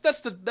 Yeah, that's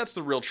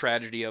the real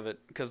tragedy of it,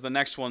 because the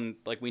next one,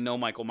 like, we know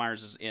Michael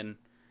Myers is in,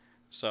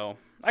 so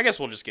I guess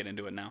we'll just get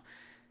into it now.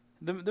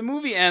 The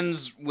movie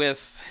ends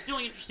with It's the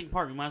only interesting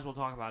part. We might as well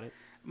talk about it.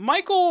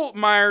 Michael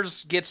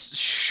Myers gets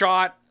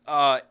shot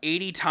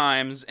 80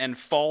 times and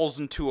falls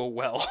into a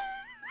well.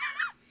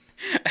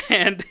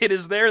 And it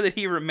is there that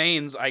he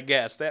remains, I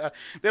guess. They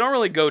don't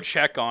really go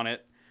check on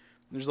it.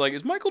 There's like,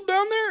 is Michael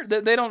down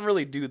there? They don't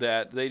really do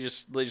that. They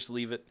just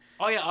leave it.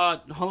 Oh yeah,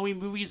 Halloween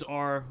movies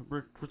are,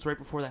 what's right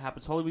before that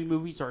happens, Halloween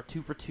movies are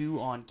 2 for 2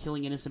 on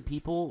killing innocent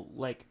people,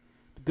 like,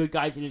 good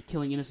guys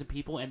killing innocent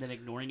people and then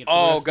ignoring it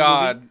for the rest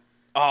God. of the movie.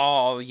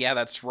 Oh, yeah,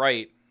 that's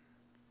right.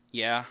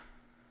 Yeah.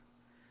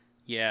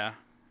 It's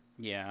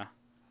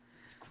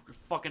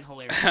fucking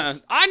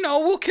hilarious. I know,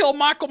 we'll kill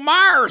Michael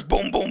Myers.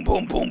 Boom, boom,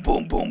 boom, boom,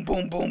 boom, boom,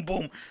 boom, boom,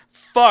 boom.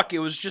 Fuck, it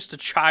was just a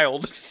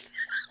child.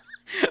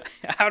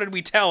 How did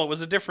we tell? It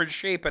was a different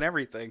shape and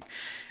everything.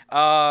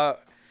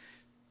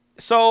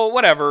 So,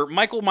 whatever.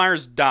 Michael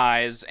Myers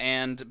dies,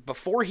 and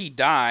before he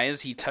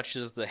dies, he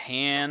touches the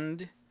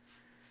hand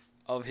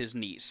of his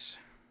niece.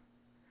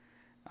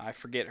 I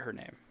forget her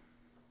name.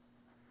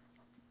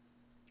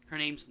 Her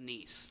name's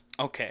Niece.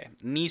 Okay,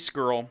 niece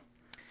girl.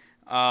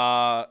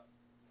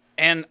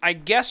 And I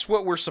guess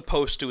what we're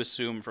supposed to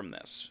assume from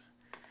this,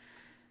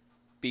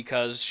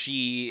 because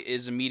she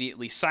is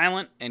immediately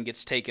silent and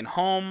gets taken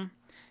home.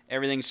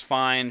 Everything's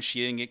fine. She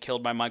didn't get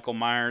killed by Michael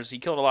Myers. He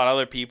killed a lot of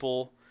other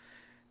people,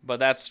 but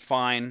that's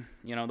fine.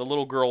 You know, the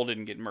little girl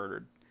didn't get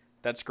murdered.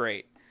 That's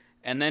great.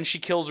 And then she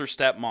kills her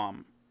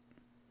stepmom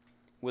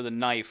with a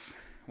knife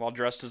while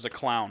dressed as a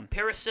clown.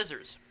 Pair of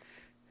scissors.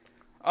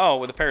 Oh,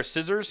 with a pair of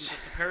scissors?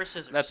 With a pair of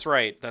scissors. That's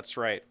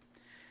right.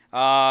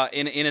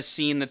 In a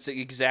scene that's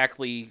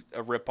exactly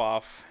a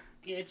ripoff.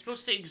 Yeah, it's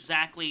supposed to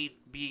exactly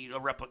be a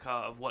replica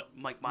of what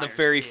Mike Myers The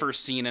very did.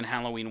 first scene in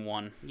Halloween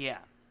 1. Yeah.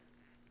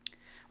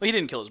 Well, he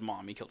didn't kill his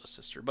mom. He killed his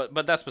sister.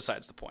 But that's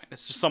besides the point.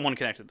 It's just someone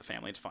connected to the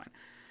family. It's fine.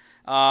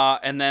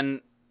 And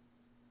then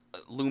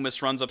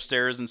Loomis runs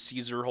upstairs and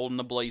sees her holding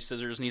the bloody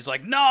scissors, and he's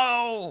like,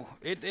 no!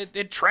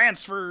 It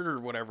transferred, or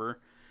whatever.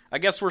 I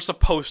guess we're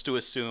supposed to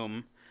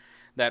assume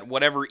that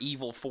whatever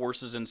evil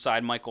force is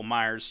inside Michael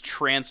Myers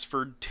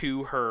transferred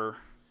to her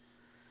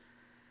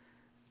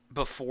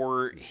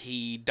before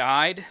he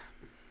died.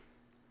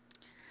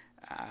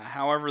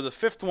 However, the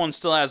fifth one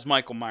still has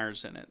Michael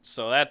Myers in it,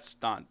 so that's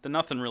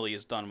nothing really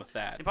is done with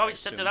that. They probably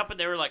set it up and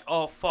they were like,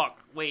 oh,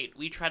 fuck, wait,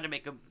 we tried to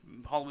make a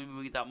Halloween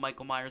movie without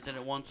Michael Myers in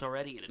it once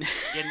already,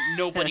 and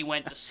nobody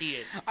went to see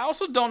it. I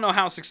also don't know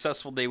how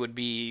successful they would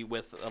be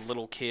with a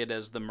little kid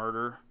as the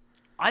murderer.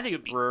 I think it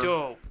would be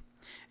dope.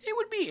 It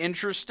would be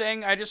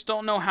interesting. I just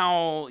don't know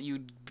how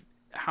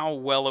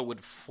well it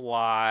would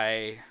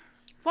fly.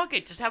 Fuck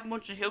it, just have a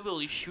bunch of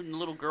hillbillies shooting a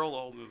little girl the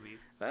whole movie.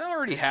 That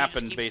already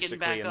happened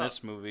basically in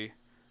this movie.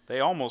 They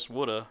almost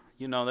woulda.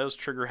 You know, those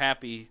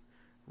trigger-happy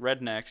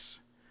rednecks.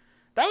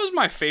 That was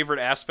my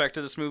favorite aspect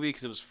of this movie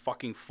because it was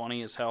fucking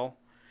funny as hell.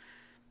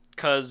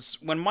 Because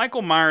when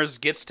Michael Myers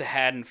gets to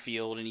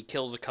Haddonfield and he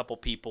kills a couple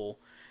people,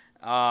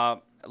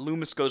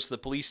 Loomis goes to the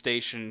police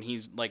station and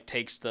he's like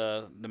takes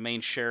the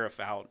main sheriff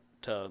out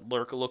to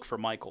look for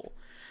Michael.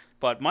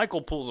 But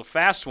Michael pulls a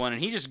fast one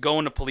and he just go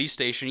in the police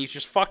station. He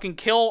just fucking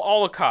kill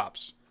all the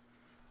cops.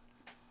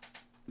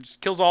 He just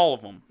kills all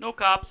of them. No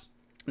cops.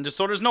 And just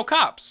so there's no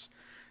cops.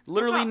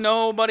 Literally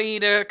nobody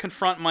to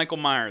confront Michael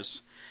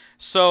Myers.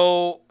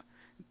 So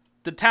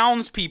the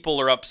townspeople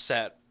are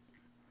upset.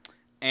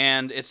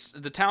 And it's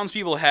the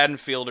townspeople of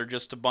Haddonfield are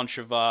just a bunch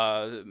of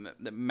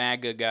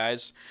MAGA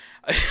guys.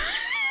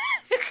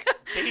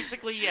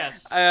 Basically,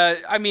 yes.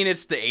 I mean,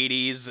 it's the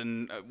 80s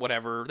and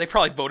whatever. They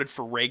probably voted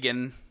for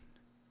Reagan.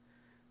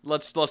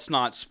 Let's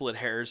not split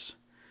hairs.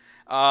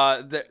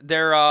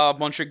 They're a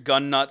bunch of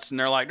gun nuts, and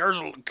they're like, there's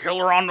a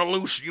killer on the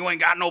loose. You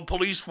ain't got no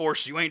police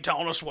force. You ain't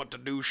telling us what to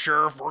do,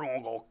 Sheriff. We're going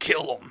to go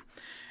kill him.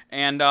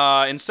 And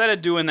instead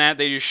of doing that,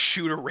 they just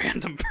shoot a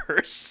random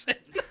person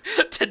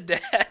to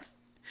death.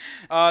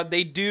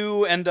 They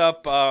do end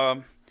up,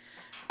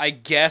 I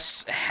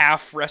guess,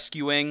 half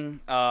rescuing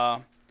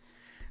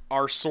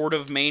our sort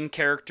of main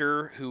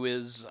character, who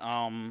is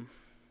the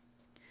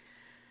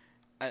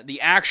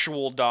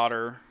actual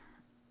daughter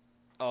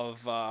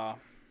of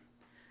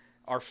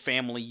our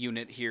family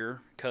unit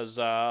here, because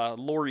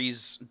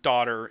Laurie's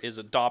daughter is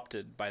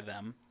adopted by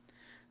them,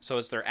 so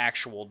it's their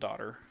actual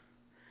daughter.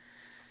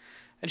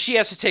 And she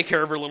has to take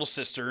care of her little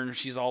sister, and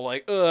she's all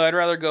like, I'd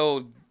rather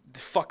go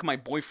fuck my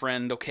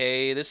boyfriend,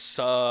 okay? This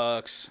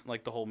sucks.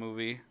 Like the whole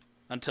movie.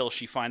 Until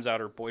she finds out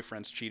her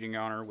boyfriend's cheating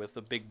on her with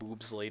the big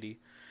boobs lady.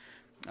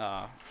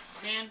 Man,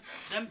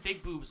 them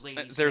big boobs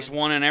ladies. There's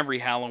one in every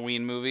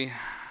Halloween movie.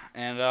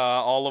 And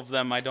all of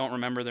them, I don't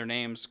remember their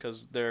names,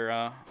 because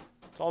they're,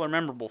 it's all they're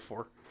memorable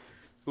for.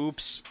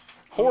 Oops.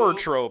 Horror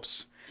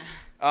tropes.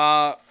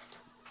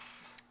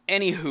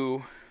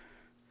 Anywho,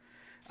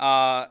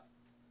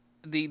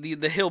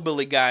 the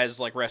hillbilly guys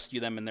like rescue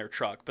them in their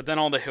truck, but then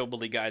all the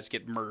hillbilly guys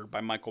get murdered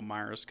by Michael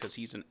Myers because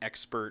he's an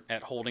expert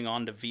at holding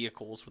on to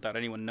vehicles without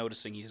anyone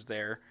noticing he's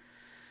there,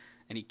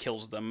 and he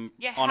kills them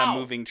on a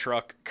moving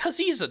truck because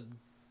he's a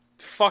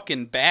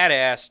fucking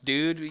badass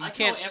dude. You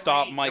can't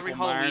stop Michael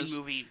Myers.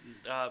 Every Halloween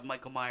movie,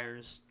 Michael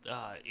Myers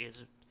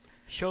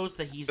shows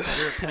that he's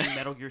better at playing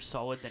Metal Gear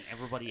Solid than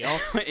everybody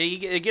else.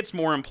 It gets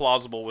more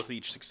implausible with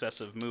each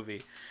successive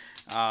movie.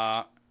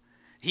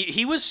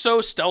 He was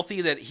so stealthy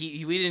that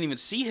we didn't even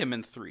see him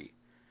in 3.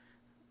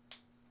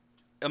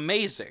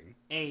 Amazing.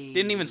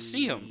 Didn't even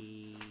see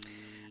him.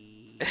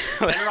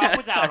 Better off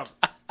without him.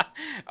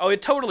 Oh,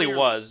 it totally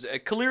was.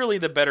 Clearly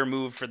the better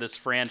move for this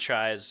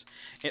franchise,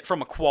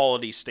 from a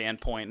quality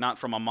standpoint, not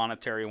from a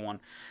monetary one,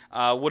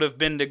 would have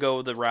been to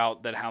go the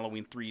route that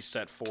Halloween 3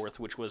 set forth,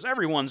 which was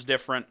everyone's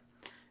different.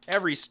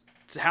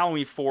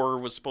 Halloween 4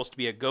 was supposed to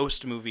be a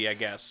ghost movie, I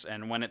guess,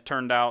 and when it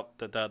turned out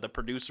that the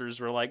producers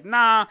were like,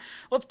 nah,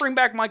 let's bring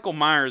back Michael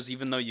Myers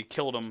even though you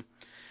killed him,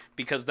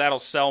 because that'll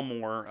sell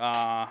more.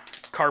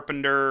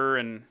 Carpenter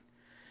and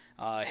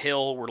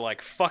Hill were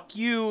like, fuck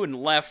you,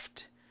 and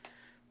left.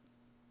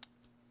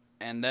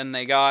 And then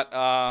they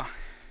got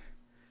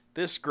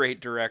this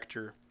great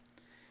director.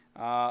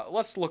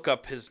 Let's look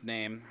up his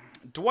name.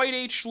 Dwight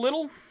H.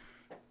 Little?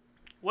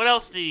 What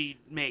else did he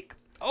make?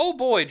 Oh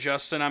boy,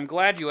 Justin, I'm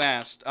glad you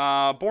asked.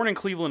 Born in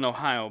Cleveland,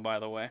 Ohio, by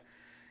the way.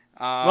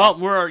 Well,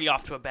 we're already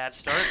off to a bad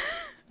start.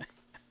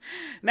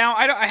 Now,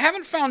 I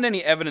haven't found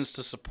any evidence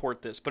to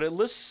support this, but it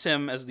lists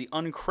him as the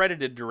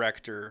uncredited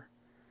director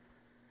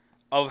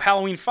of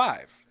Halloween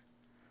 5,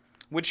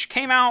 which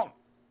came out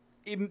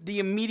the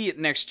immediate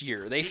next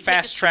year. They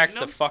fast-tracked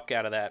the fuck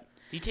out of that.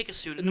 Did he take a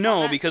pseudonym?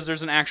 No, because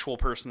there's an actual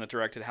person that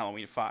directed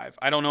Halloween 5.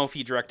 I don't know if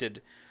he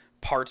directed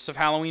parts of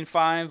Halloween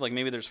 5, like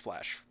maybe there's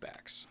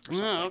flashbacks or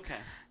something. Oh, okay.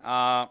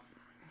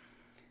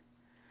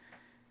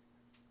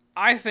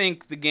 I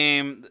think the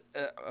game,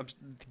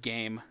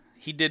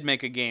 he did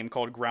make a game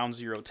called Ground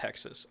Zero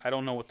Texas. I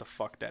don't know what the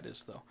fuck that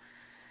is, though.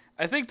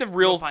 I think the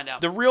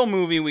real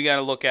movie we got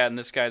to look at in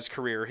this guy's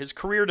career, his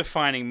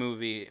career-defining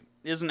movie,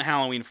 isn't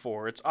Halloween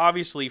 4. It's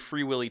obviously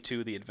Free Willy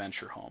 2, The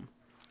Adventure Home.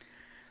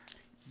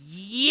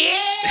 Yeah!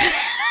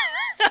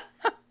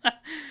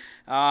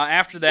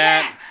 After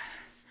that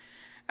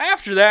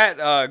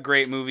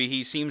great movie,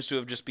 he seems to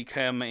have just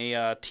become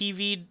a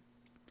TV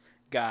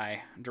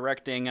guy,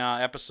 directing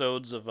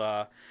episodes of,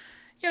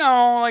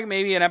 like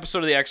maybe an episode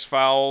of The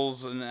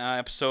X-Files, an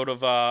episode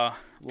of Law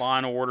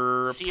and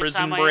Order, CSI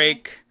Prison Miami?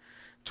 Break,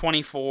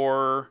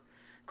 24,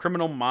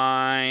 Criminal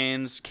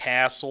Minds,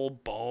 Castle,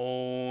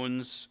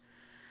 Bones,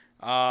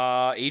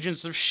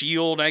 Agents of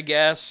S.H.I.E.L.D., I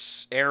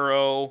guess,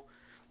 Arrow.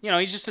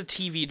 He's just a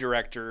TV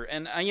director.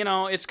 And,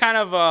 it's kind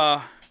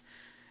of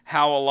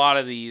how a lot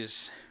of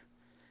these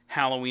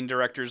Halloween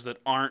directors that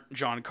aren't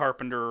John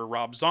Carpenter or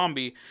Rob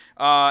Zombie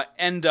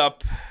ending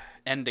up.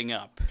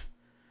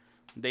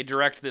 They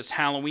direct this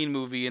Halloween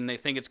movie and they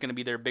think it's going to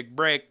be their big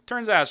break.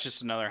 Turns out it's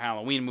just another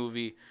Halloween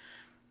movie.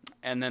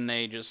 And then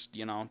they just,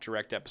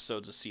 direct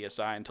episodes of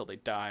CSI until they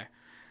die.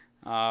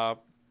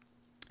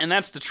 And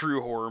that's the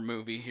true horror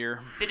movie here.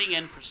 Fitting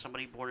in for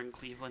somebody born in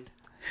Cleveland.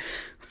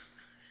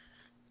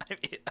 I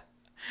mean,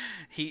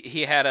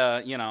 he had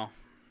a,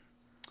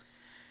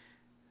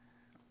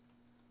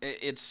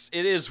 it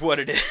is what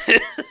it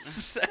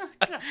is.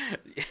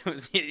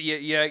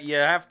 you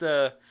have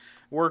to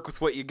work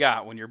with what you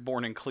got when you're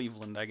born in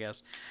Cleveland, I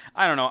guess.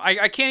 I don't know.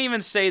 I can't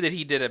even say that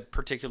he did a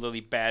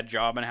particularly bad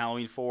job in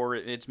Halloween 4.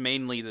 It's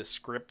mainly the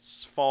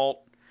script's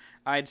fault,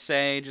 I'd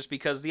say, just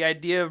because the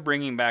idea of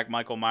bringing back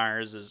Michael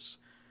Myers is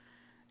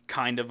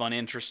kind of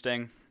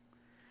uninteresting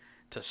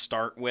to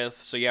start with.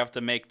 So you have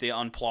to make the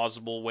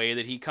unplausible way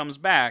that he comes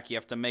back. You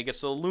have to make it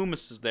so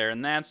Loomis is there,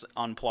 and that's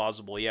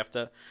unplausible. You have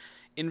to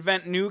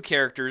invent new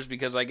characters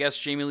because I guess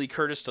Jamie Lee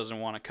Curtis doesn't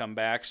want to come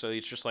back, so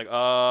it's just like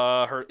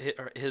her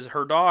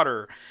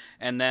daughter,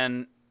 and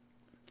then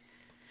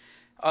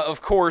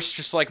of course,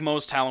 just like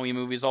most Halloween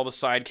movies, all the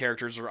side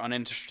characters are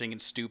uninteresting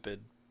and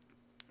stupid,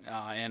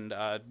 and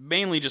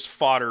mainly just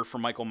fodder for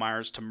Michael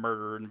Myers to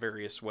murder in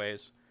various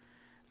ways.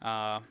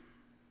 My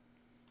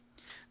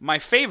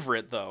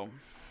favorite, though,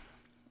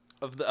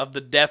 of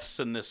the deaths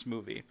in this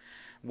movie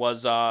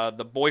was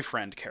the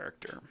boyfriend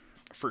character,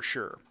 for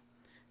sure.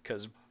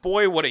 Because,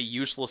 boy, what a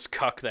useless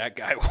cuck that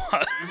guy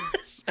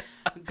was.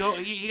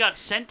 He got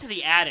sent to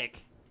the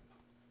attic.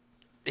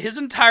 His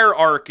entire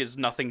arc is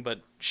nothing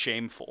but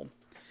shameful.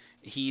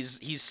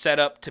 He's set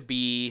up to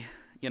be,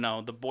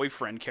 the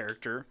boyfriend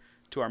character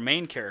to our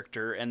main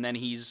character, and then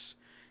he's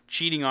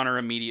cheating on her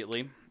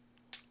immediately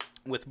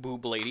with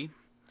Boob Lady.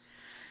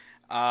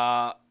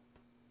 And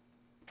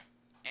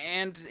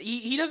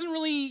he doesn't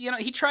really,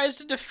 he tries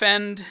to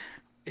defend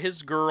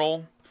his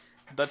girl.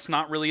 That's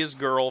not really his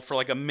girl for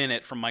like a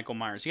minute from Michael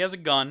Myers. He has a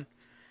gun,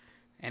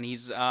 and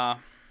he's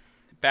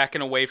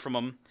backing away from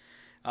him.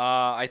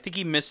 I think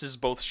he misses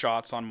both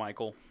shots on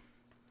Michael.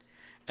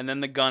 And then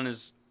the gun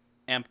is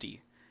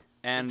empty.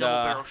 And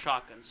double barrel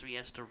shotgun, so he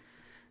has to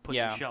put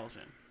new shells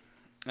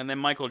in. And then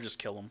Michael just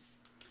kill him.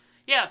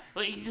 Yeah,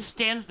 like he just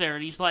stands there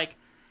and he's like,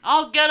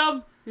 "I'll get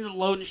him." He's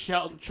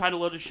trying to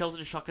load his shells in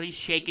the shotgun. He's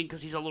shaking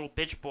because he's a little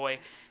bitch boy,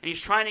 and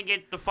he's trying to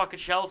get the fucking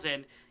shells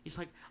in. He's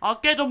like, "I'll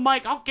get him,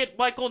 Mike. I'll get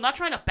Michael." Not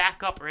trying to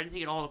back up or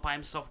anything at all by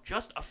himself.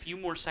 Just a few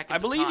more seconds. I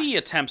believe he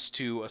attempts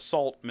to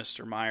assault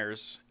Mr.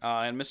 Myers,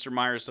 and Mr.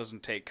 Myers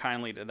doesn't take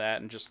kindly to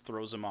that and just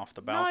throws him off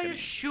the balcony. No,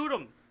 just shoot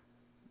him.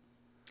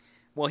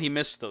 Well, he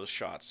missed those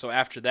shots, so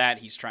after that,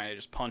 he's trying to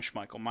just punch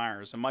Michael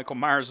Myers, and Michael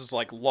Myers is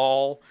like,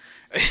 "Lol."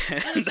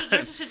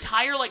 There's this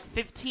entire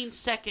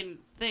 15-second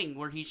thing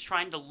where he's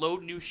trying to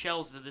load new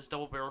shells into this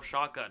double barrel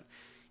shotgun,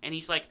 and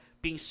he's like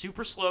being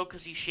super slow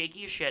because he's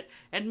shaky as shit,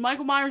 and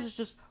Michael Myers is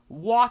just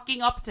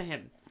walking up to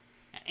him.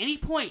 At any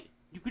point,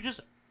 you could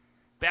just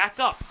back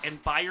up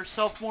and buy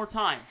yourself more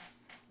time.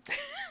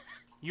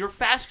 You're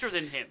faster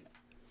than him.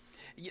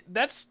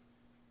 That's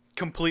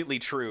completely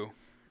true.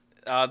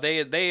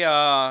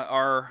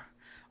 Our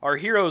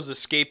heroes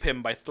escape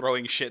him by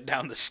throwing shit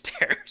down the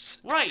stairs.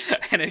 Right.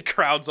 And it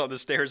crowds on the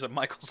stairs, and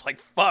Michael's like,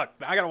 "Fuck,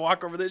 I gotta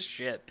walk over this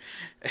shit."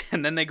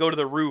 And then they go to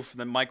the roof,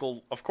 and then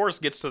Michael, of course,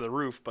 gets to the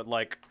roof, but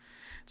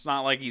it's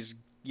not like he's,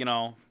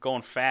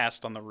 going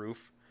fast on the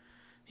roof.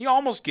 He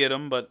almost get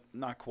him, but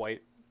not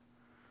quite.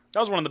 That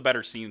was one of the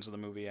better scenes of the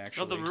movie,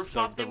 actually. Oh, the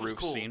rooftop thing was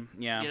cool. Scene.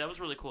 Yeah. Yeah, that was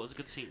really cool. It was a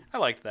good scene. I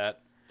liked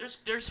that.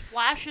 There's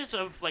flashes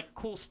of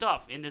cool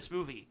stuff in this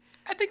movie.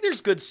 I think there's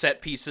good set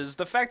pieces.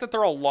 The fact that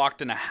they're all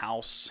locked in a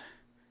house,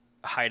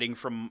 hiding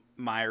from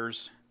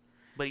Myers.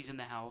 But he's in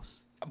the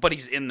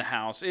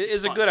house.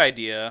 Is a good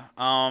idea.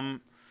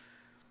 And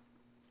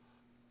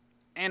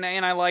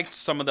I liked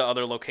some of the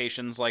other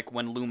locations, like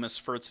when Loomis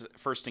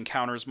first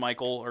encounters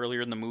Michael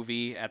earlier in the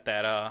movie at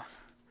that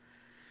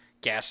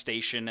gas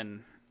station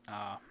and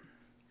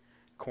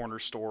corner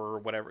store or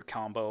whatever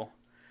combo.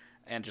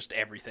 And just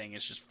everything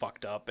is just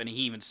fucked up. And he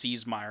even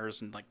sees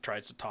Myers and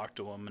tries to talk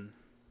to him, and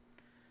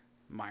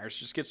Myers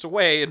just gets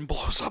away and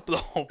blows up the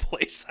whole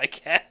place, I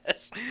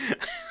guess.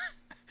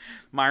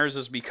 Myers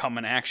has become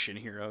an action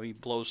hero. He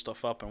blows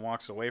stuff up and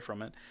walks away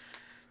from it.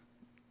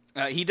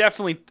 He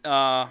definitely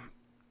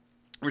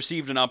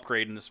received an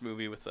upgrade in this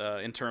movie with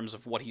in terms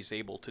of what he's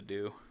able to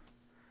do.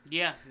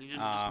 Yeah, he didn't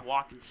just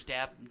walk and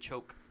stab and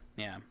choke.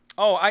 Yeah.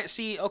 Oh, I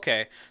see.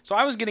 Okay. So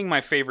I was getting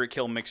my favorite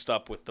kill mixed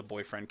up with the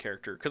boyfriend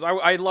character, because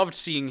I loved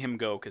seeing him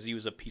go because he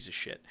was a piece of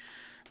shit.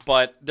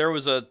 But there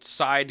was a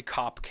side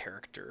cop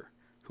character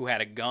who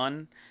had a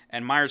gun,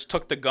 and Myers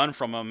took the gun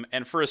from him,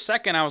 and for a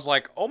second I was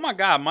like, oh my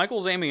god,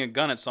 Michael's aiming a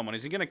gun at someone.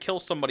 Is he going to kill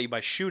somebody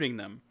by shooting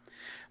them?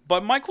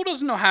 But Michael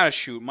doesn't know how to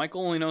shoot.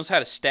 Michael only knows how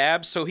to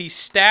stab, so he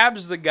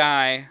stabs the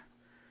guy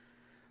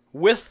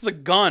with the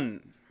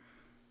gun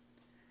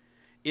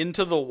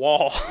into the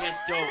wall. That's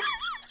dope.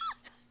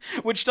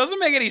 Which doesn't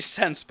make any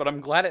sense, but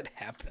I'm glad it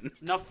happened.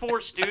 Enough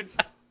force, dude.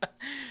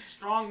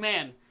 Strong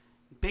man.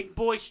 Big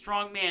boy,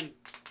 strong man.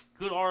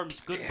 Good arms,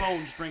 good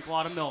bones, drink a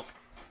lot of milk.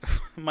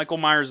 Michael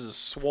Myers is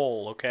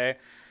swole, okay?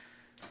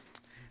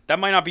 That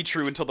might not be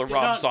true until the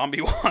Rob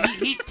Zombie one.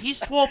 He's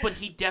swole, but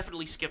he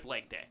definitely skipped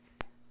leg day.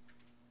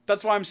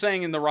 That's why I'm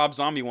saying in the Rob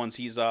Zombie ones,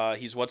 he's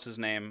what's his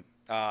name?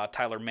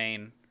 Tyler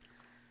Mane,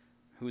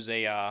 who's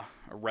a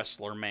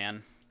wrestler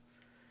man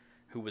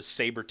who was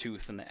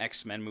Sabretooth in the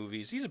X-Men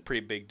movies. He's a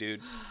pretty big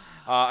dude.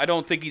 I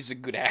don't think he's a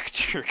good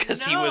actor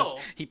because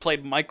he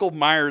played Michael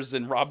Myers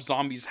in Rob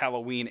Zombie's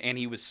Halloween, and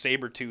he was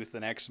Sabretooth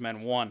in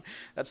X-Men 1.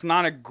 That's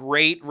not a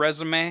great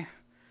resume.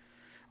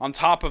 On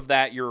top of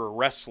that, you're a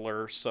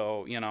wrestler,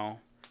 so,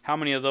 how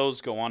many of those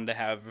go on to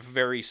have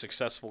very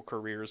successful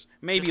careers?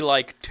 Maybe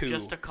two.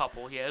 Just a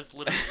couple, yeah, it's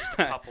literally just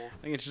a couple.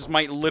 I think it just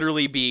might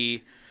literally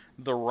be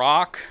The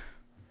Rock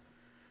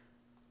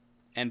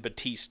and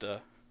Batista,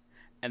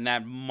 and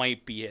that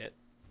might be it.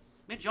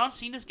 Man, John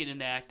Cena's getting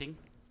into acting.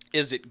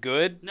 Is it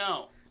good?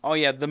 No. Oh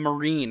yeah, The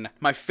Marine,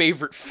 my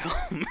favorite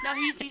film. No,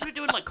 he's been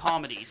doing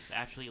comedies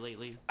actually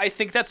lately. I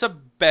think that's a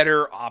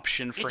better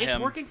option for him. It's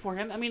working for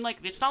him. I mean,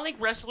 it's not like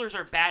wrestlers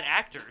are bad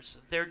actors.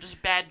 They're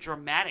just bad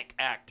dramatic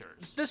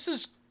actors.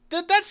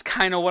 That's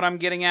kind of what I'm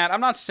getting at.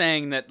 I'm not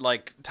saying that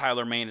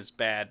Tyler Mane is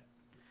bad.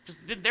 Just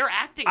they're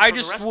acting. I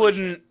just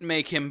wouldn't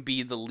make him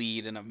be the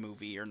lead in a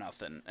movie or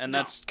nothing, and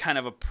that's kind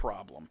of a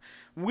problem.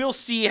 We'll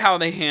see how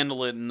they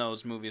handle it in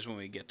those movies when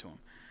we get to them.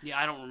 Yeah,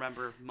 I don't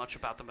remember much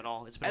about them at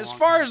all. It's been as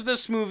far as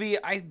this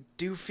movie, I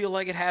do feel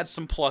like it had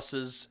some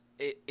pluses.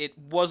 It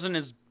wasn't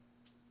as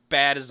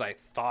bad as I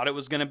thought it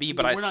was going to be,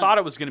 but I thought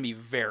it was going to be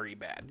very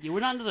bad. Yeah, we're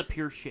not into the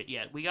pure shit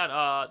yet. We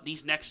got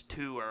these next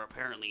two are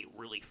apparently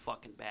really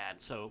fucking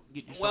bad, so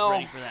get yourself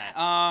ready for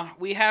that.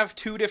 We have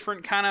two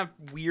different kind of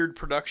weird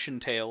production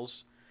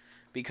tales,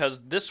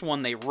 because this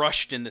one they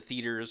rushed into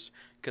theaters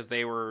because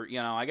they were,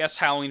 I guess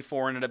Halloween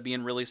 4 ended up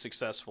being really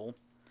successful.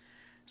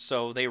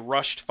 So they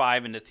rushed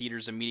 5 into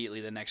theaters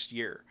immediately the next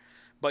year.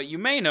 But you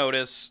may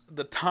notice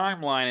the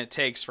timeline it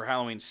takes for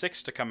Halloween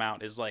 6 to come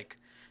out is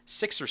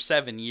 6 or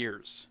 7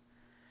 years.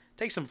 It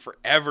takes them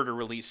forever to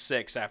release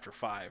 6 after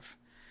 5.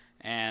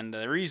 And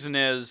the reason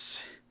is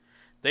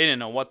they didn't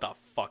know what the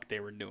fuck they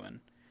were doing.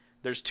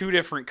 There's two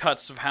different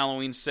cuts of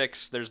Halloween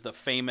 6. There's the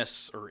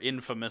famous, or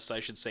infamous, I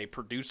should say,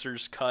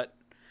 producer's cut.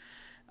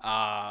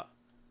 I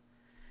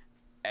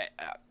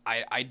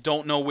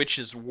don't know which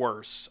is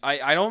worse.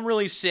 I don't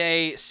really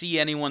see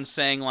anyone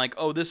saying, like,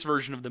 oh, this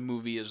version of the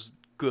movie is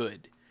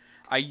good.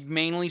 I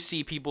mainly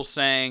see people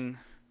saying,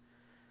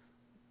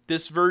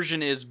 this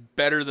version is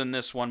better than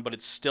this one, but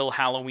it's still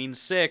Halloween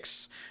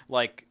 6.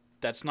 Like,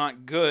 that's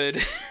not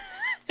good.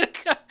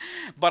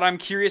 But I'm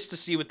curious to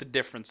see what the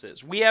difference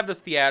is. We have the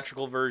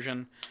theatrical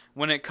version.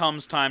 When it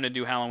comes time to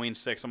do Halloween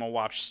 6, I'm going to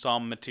watch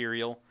some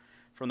material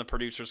from the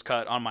producer's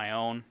cut on my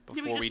own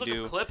before we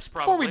do clips,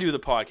 before we do the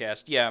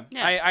podcast. Yeah.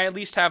 I at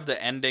least have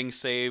the ending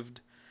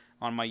saved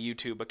on my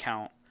YouTube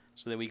account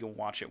so that we can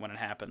watch it when it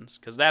happens,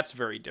 because that's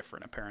very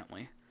different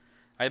apparently.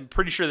 I'm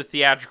pretty sure the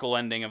theatrical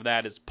ending of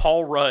that is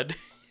Paul Rudd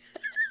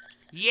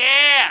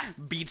yeah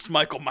beats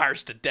Michael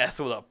Myers to death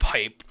with a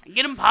pipe.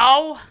 Get him,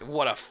 Paul.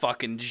 What a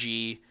fucking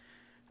G.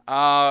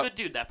 Good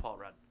dude, that Paul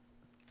Rudd.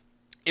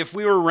 If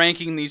we were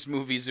ranking these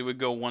movies, it would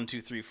go 1, 2,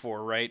 3,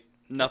 4, right?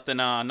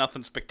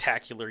 Nothing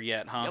spectacular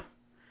yet, huh? Yep.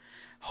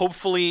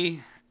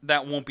 Hopefully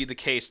that won't be the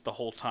case the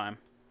whole time.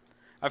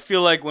 I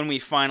feel like when we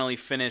finally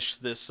finish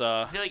this...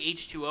 I feel like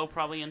H2O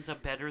probably ends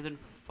up better than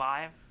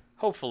 5.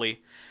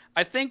 Hopefully.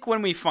 I think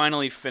when we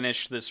finally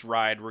finish this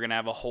ride, we're going to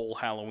have a whole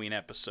Halloween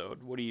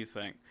episode. What do you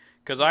think?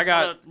 Because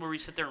where we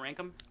sit there and rank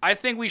them? I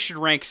think we should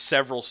rank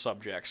several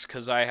subjects,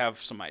 because I have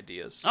some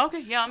ideas.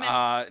 Okay, yeah,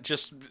 I'm in.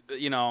 Just,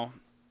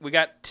 we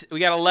got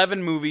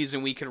 11 movies,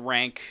 and we could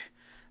rank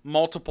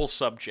multiple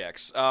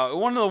subjects.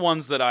 One of the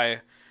ones that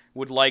I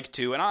would like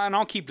to, and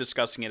I'll keep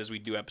discussing it as we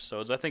do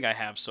episodes. I think I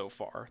have so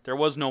far. There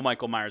was no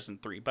Michael Myers in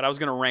 3, but I was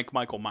going to rank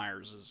Michael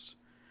Myers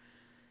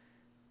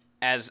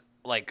as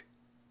like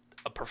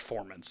a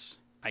performance,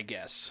 I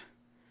guess,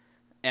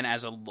 and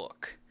as a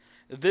look.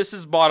 This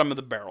is bottom of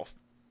the barrel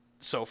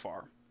so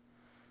far.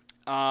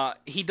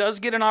 He does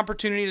get an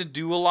opportunity to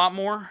do a lot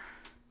more,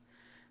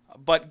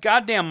 but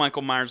goddamn,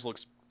 Michael Myers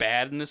looks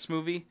bad in this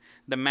movie.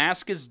 The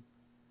mask is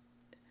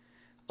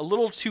a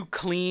little too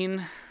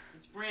clean.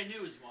 It's brand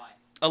new is why.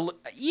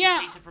 Yeah.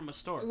 Takes it from a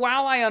store.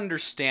 While I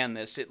understand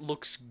this, it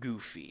looks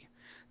goofy.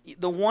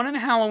 The one in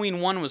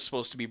Halloween 1 was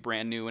supposed to be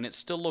brand new, and it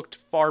still looked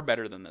far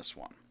better than this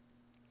one.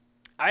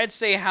 I'd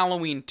say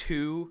Halloween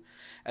 2,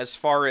 as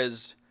far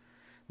as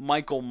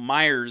Michael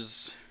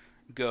Myers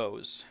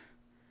goes,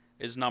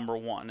 is number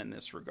 1 in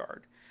this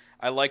regard.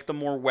 I like the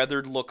more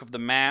weathered look of the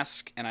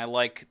mask, and I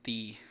like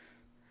the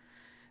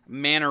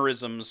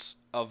mannerisms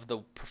of the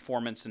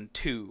performance in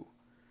 2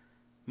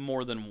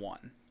 more than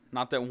 1.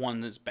 Not that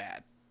 1 is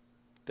bad.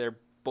 They're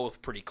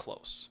both pretty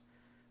close.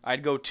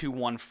 I'd go 2,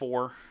 1,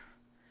 4,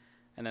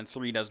 and then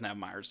 3 doesn't have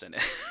Myers in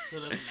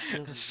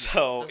it.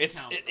 So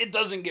it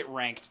doesn't get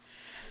ranked.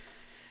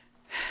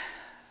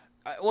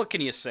 What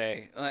can you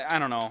say? I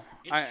don't know.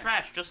 It's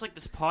trash, just like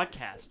this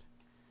podcast.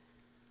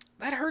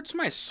 That hurts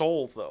my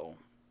soul, though.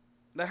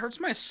 That hurts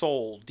my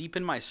soul. Deep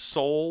in my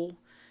soul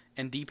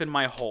and deep in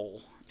my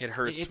hole. It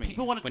hurts me. If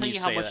people want to tell you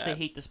how much they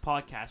hate this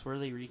podcast, where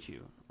do they reach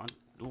you?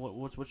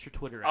 What's your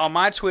Twitter at?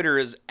 My Twitter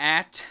is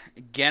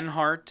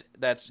 @Genhart.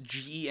 That's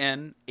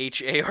GenHart,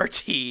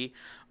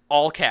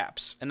 all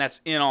caps, and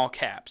that's in all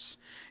caps.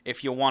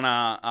 If you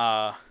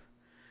wanna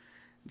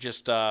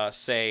just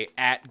say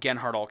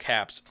 @Genhart all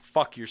caps,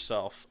 fuck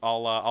yourself.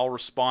 I'll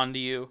respond to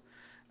you.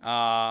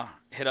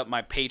 Hit up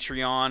my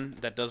Patreon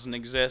that doesn't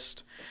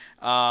exist.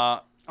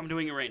 I'm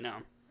doing it right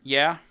now.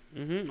 Yeah.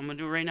 I'm gonna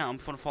do it right now. I'm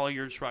gonna follow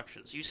your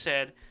instructions. You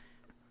said.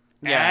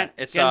 Yeah,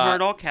 it's Genhart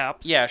all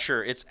caps. Yeah,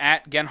 sure. It's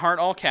 @Genhart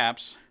all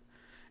caps,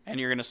 and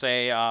you're gonna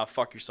say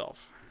fuck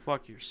yourself.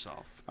 Fuck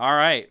yourself. All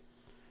right.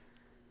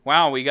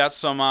 Wow, we got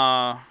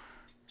some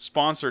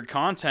sponsored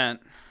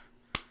content.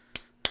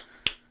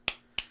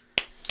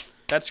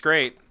 That's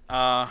great.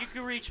 You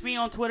can reach me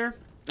on Twitter.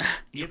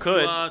 You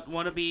could. If you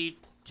want to be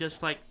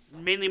just like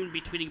mainly I'm gonna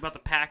be tweeting about the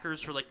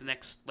Packers for like the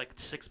next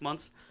 6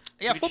 months.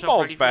 Yeah,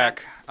 football's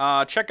back.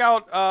 Check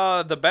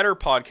out the better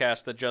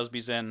podcast that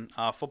Jusby's in,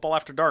 Football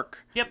After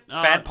Dark. Yep.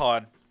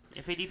 FADPOD.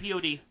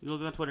 FADPOD. You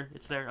look on Twitter.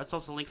 It's there. It's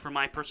also a link for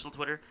my personal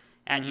Twitter,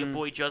 your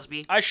boy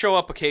Jusby. I show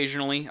up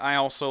occasionally. I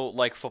also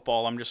like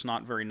football. I'm just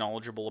not very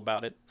knowledgeable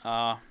about it.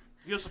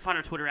 You also find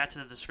our Twitter @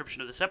 in the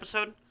description of this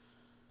episode.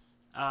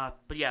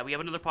 But yeah, we have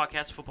another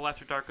podcast, Football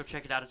After Dark. Go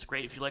check it out. It's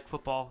great if you like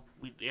football.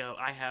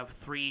 I have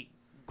 3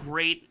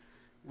 great,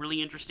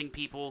 really interesting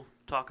people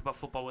talk about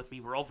football with me.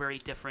 We're all very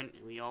different,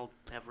 and we all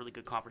have really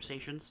good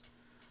conversations.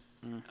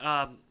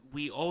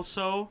 We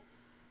also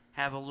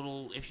have a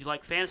little, if you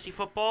like fantasy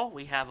football,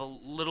 we have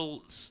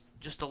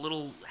just a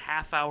little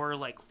half-hour,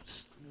 like,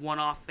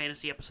 one-off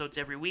fantasy episodes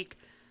every week,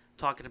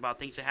 talking about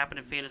things that happen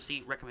in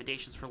fantasy,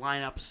 recommendations for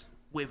lineups,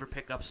 waiver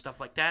pickups, stuff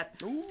like that.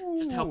 Ooh.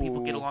 Just to help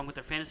people get along with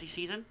their fantasy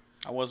season.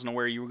 I wasn't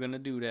aware you were going to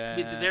do that.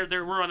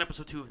 We're on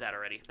episode 2 of that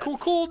already.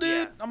 Cool, dude.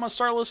 Yeah. I'm going to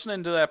start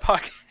listening to that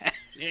podcast.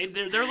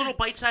 They're a little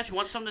bite-sized. You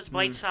want something that's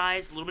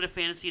bite-sized, a little bit of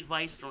fantasy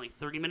advice. They're only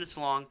 30 minutes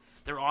long.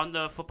 They're on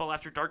the Football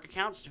After Dark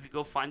accounts. If you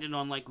go find it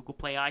on like Google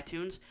Play,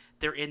 iTunes,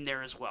 they're in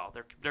there as well.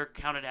 They're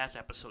counted as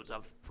episodes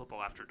of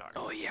Football After Dark.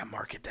 Oh yeah,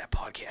 market that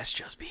podcast,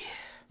 Jusby.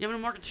 Yeah, I'm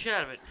gonna market the shit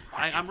out of it.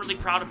 I'm really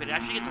proud of it. It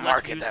actually gets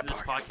less views than this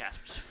podcast,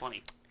 which is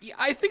funny. Yeah,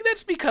 I think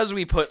that's because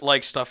we put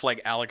like stuff like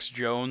Alex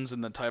Jones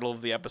in the title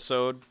of the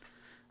episode.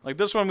 Like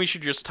this one, we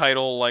should just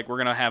title like we're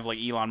gonna have like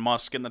Elon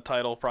Musk in the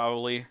title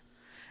probably,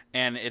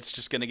 and it's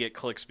just gonna get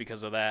clicks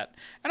because of that.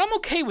 And I'm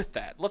okay with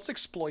that. Let's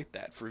exploit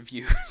that for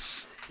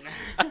views.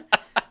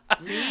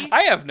 Me?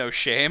 I have no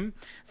shame.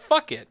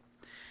 Fuck it.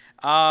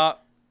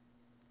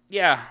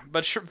 Yeah,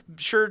 but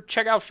sure.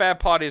 Check out Fat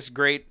Pod is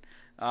great.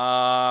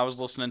 I was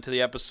listening to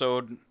the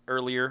episode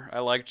earlier. I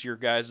liked your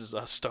guys'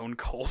 Stone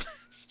Cold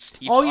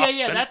Steve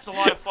Austin that's a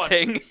lot of fun.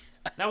 Thing.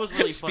 That was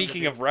really fun.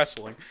 Speaking of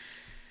wrestling,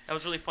 that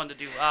was really fun to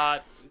do.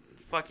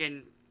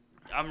 Fucking,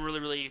 I'm really,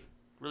 really,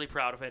 really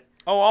proud of it.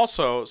 Oh,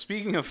 also,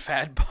 speaking of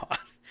Fat Pod,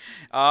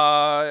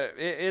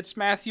 it's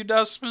Matthew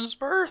Dustman's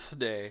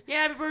birthday.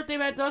 Yeah, happy birthday,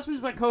 Matt Dustman.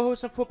 He's my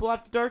co-host of Football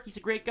After Dark. He's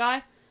a great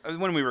guy.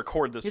 When we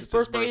record this, it's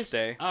his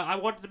birthday. I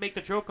wanted to make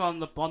the joke on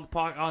that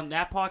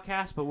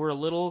podcast, but we're a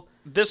little.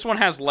 This one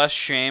has less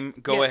shame.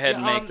 Go ahead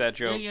and make that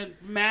joke.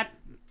 Matt.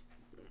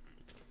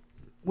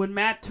 When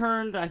Matt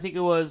turned, I think it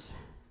was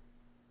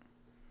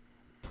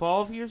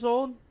 12 years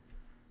old.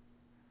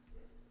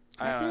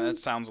 I don't know. That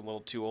sounds a little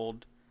too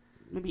old.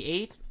 Maybe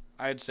 8.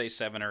 I'd say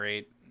 7 or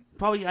 8.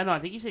 Probably. I know. I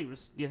think you said he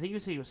was. Yeah, I think you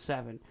said he was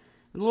 7.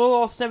 And little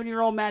old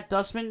 7-year-old Matt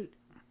Dustman,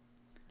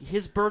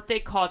 his birthday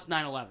caused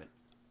 9/11.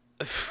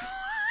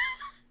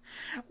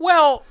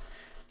 Well,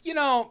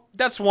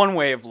 that's one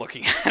way of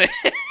looking at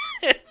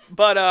it.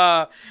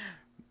 But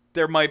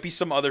there might be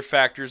some other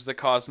factors that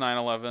caused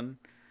 9/11.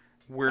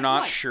 We're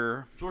not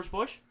sure. George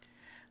Bush?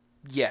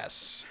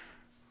 Yes.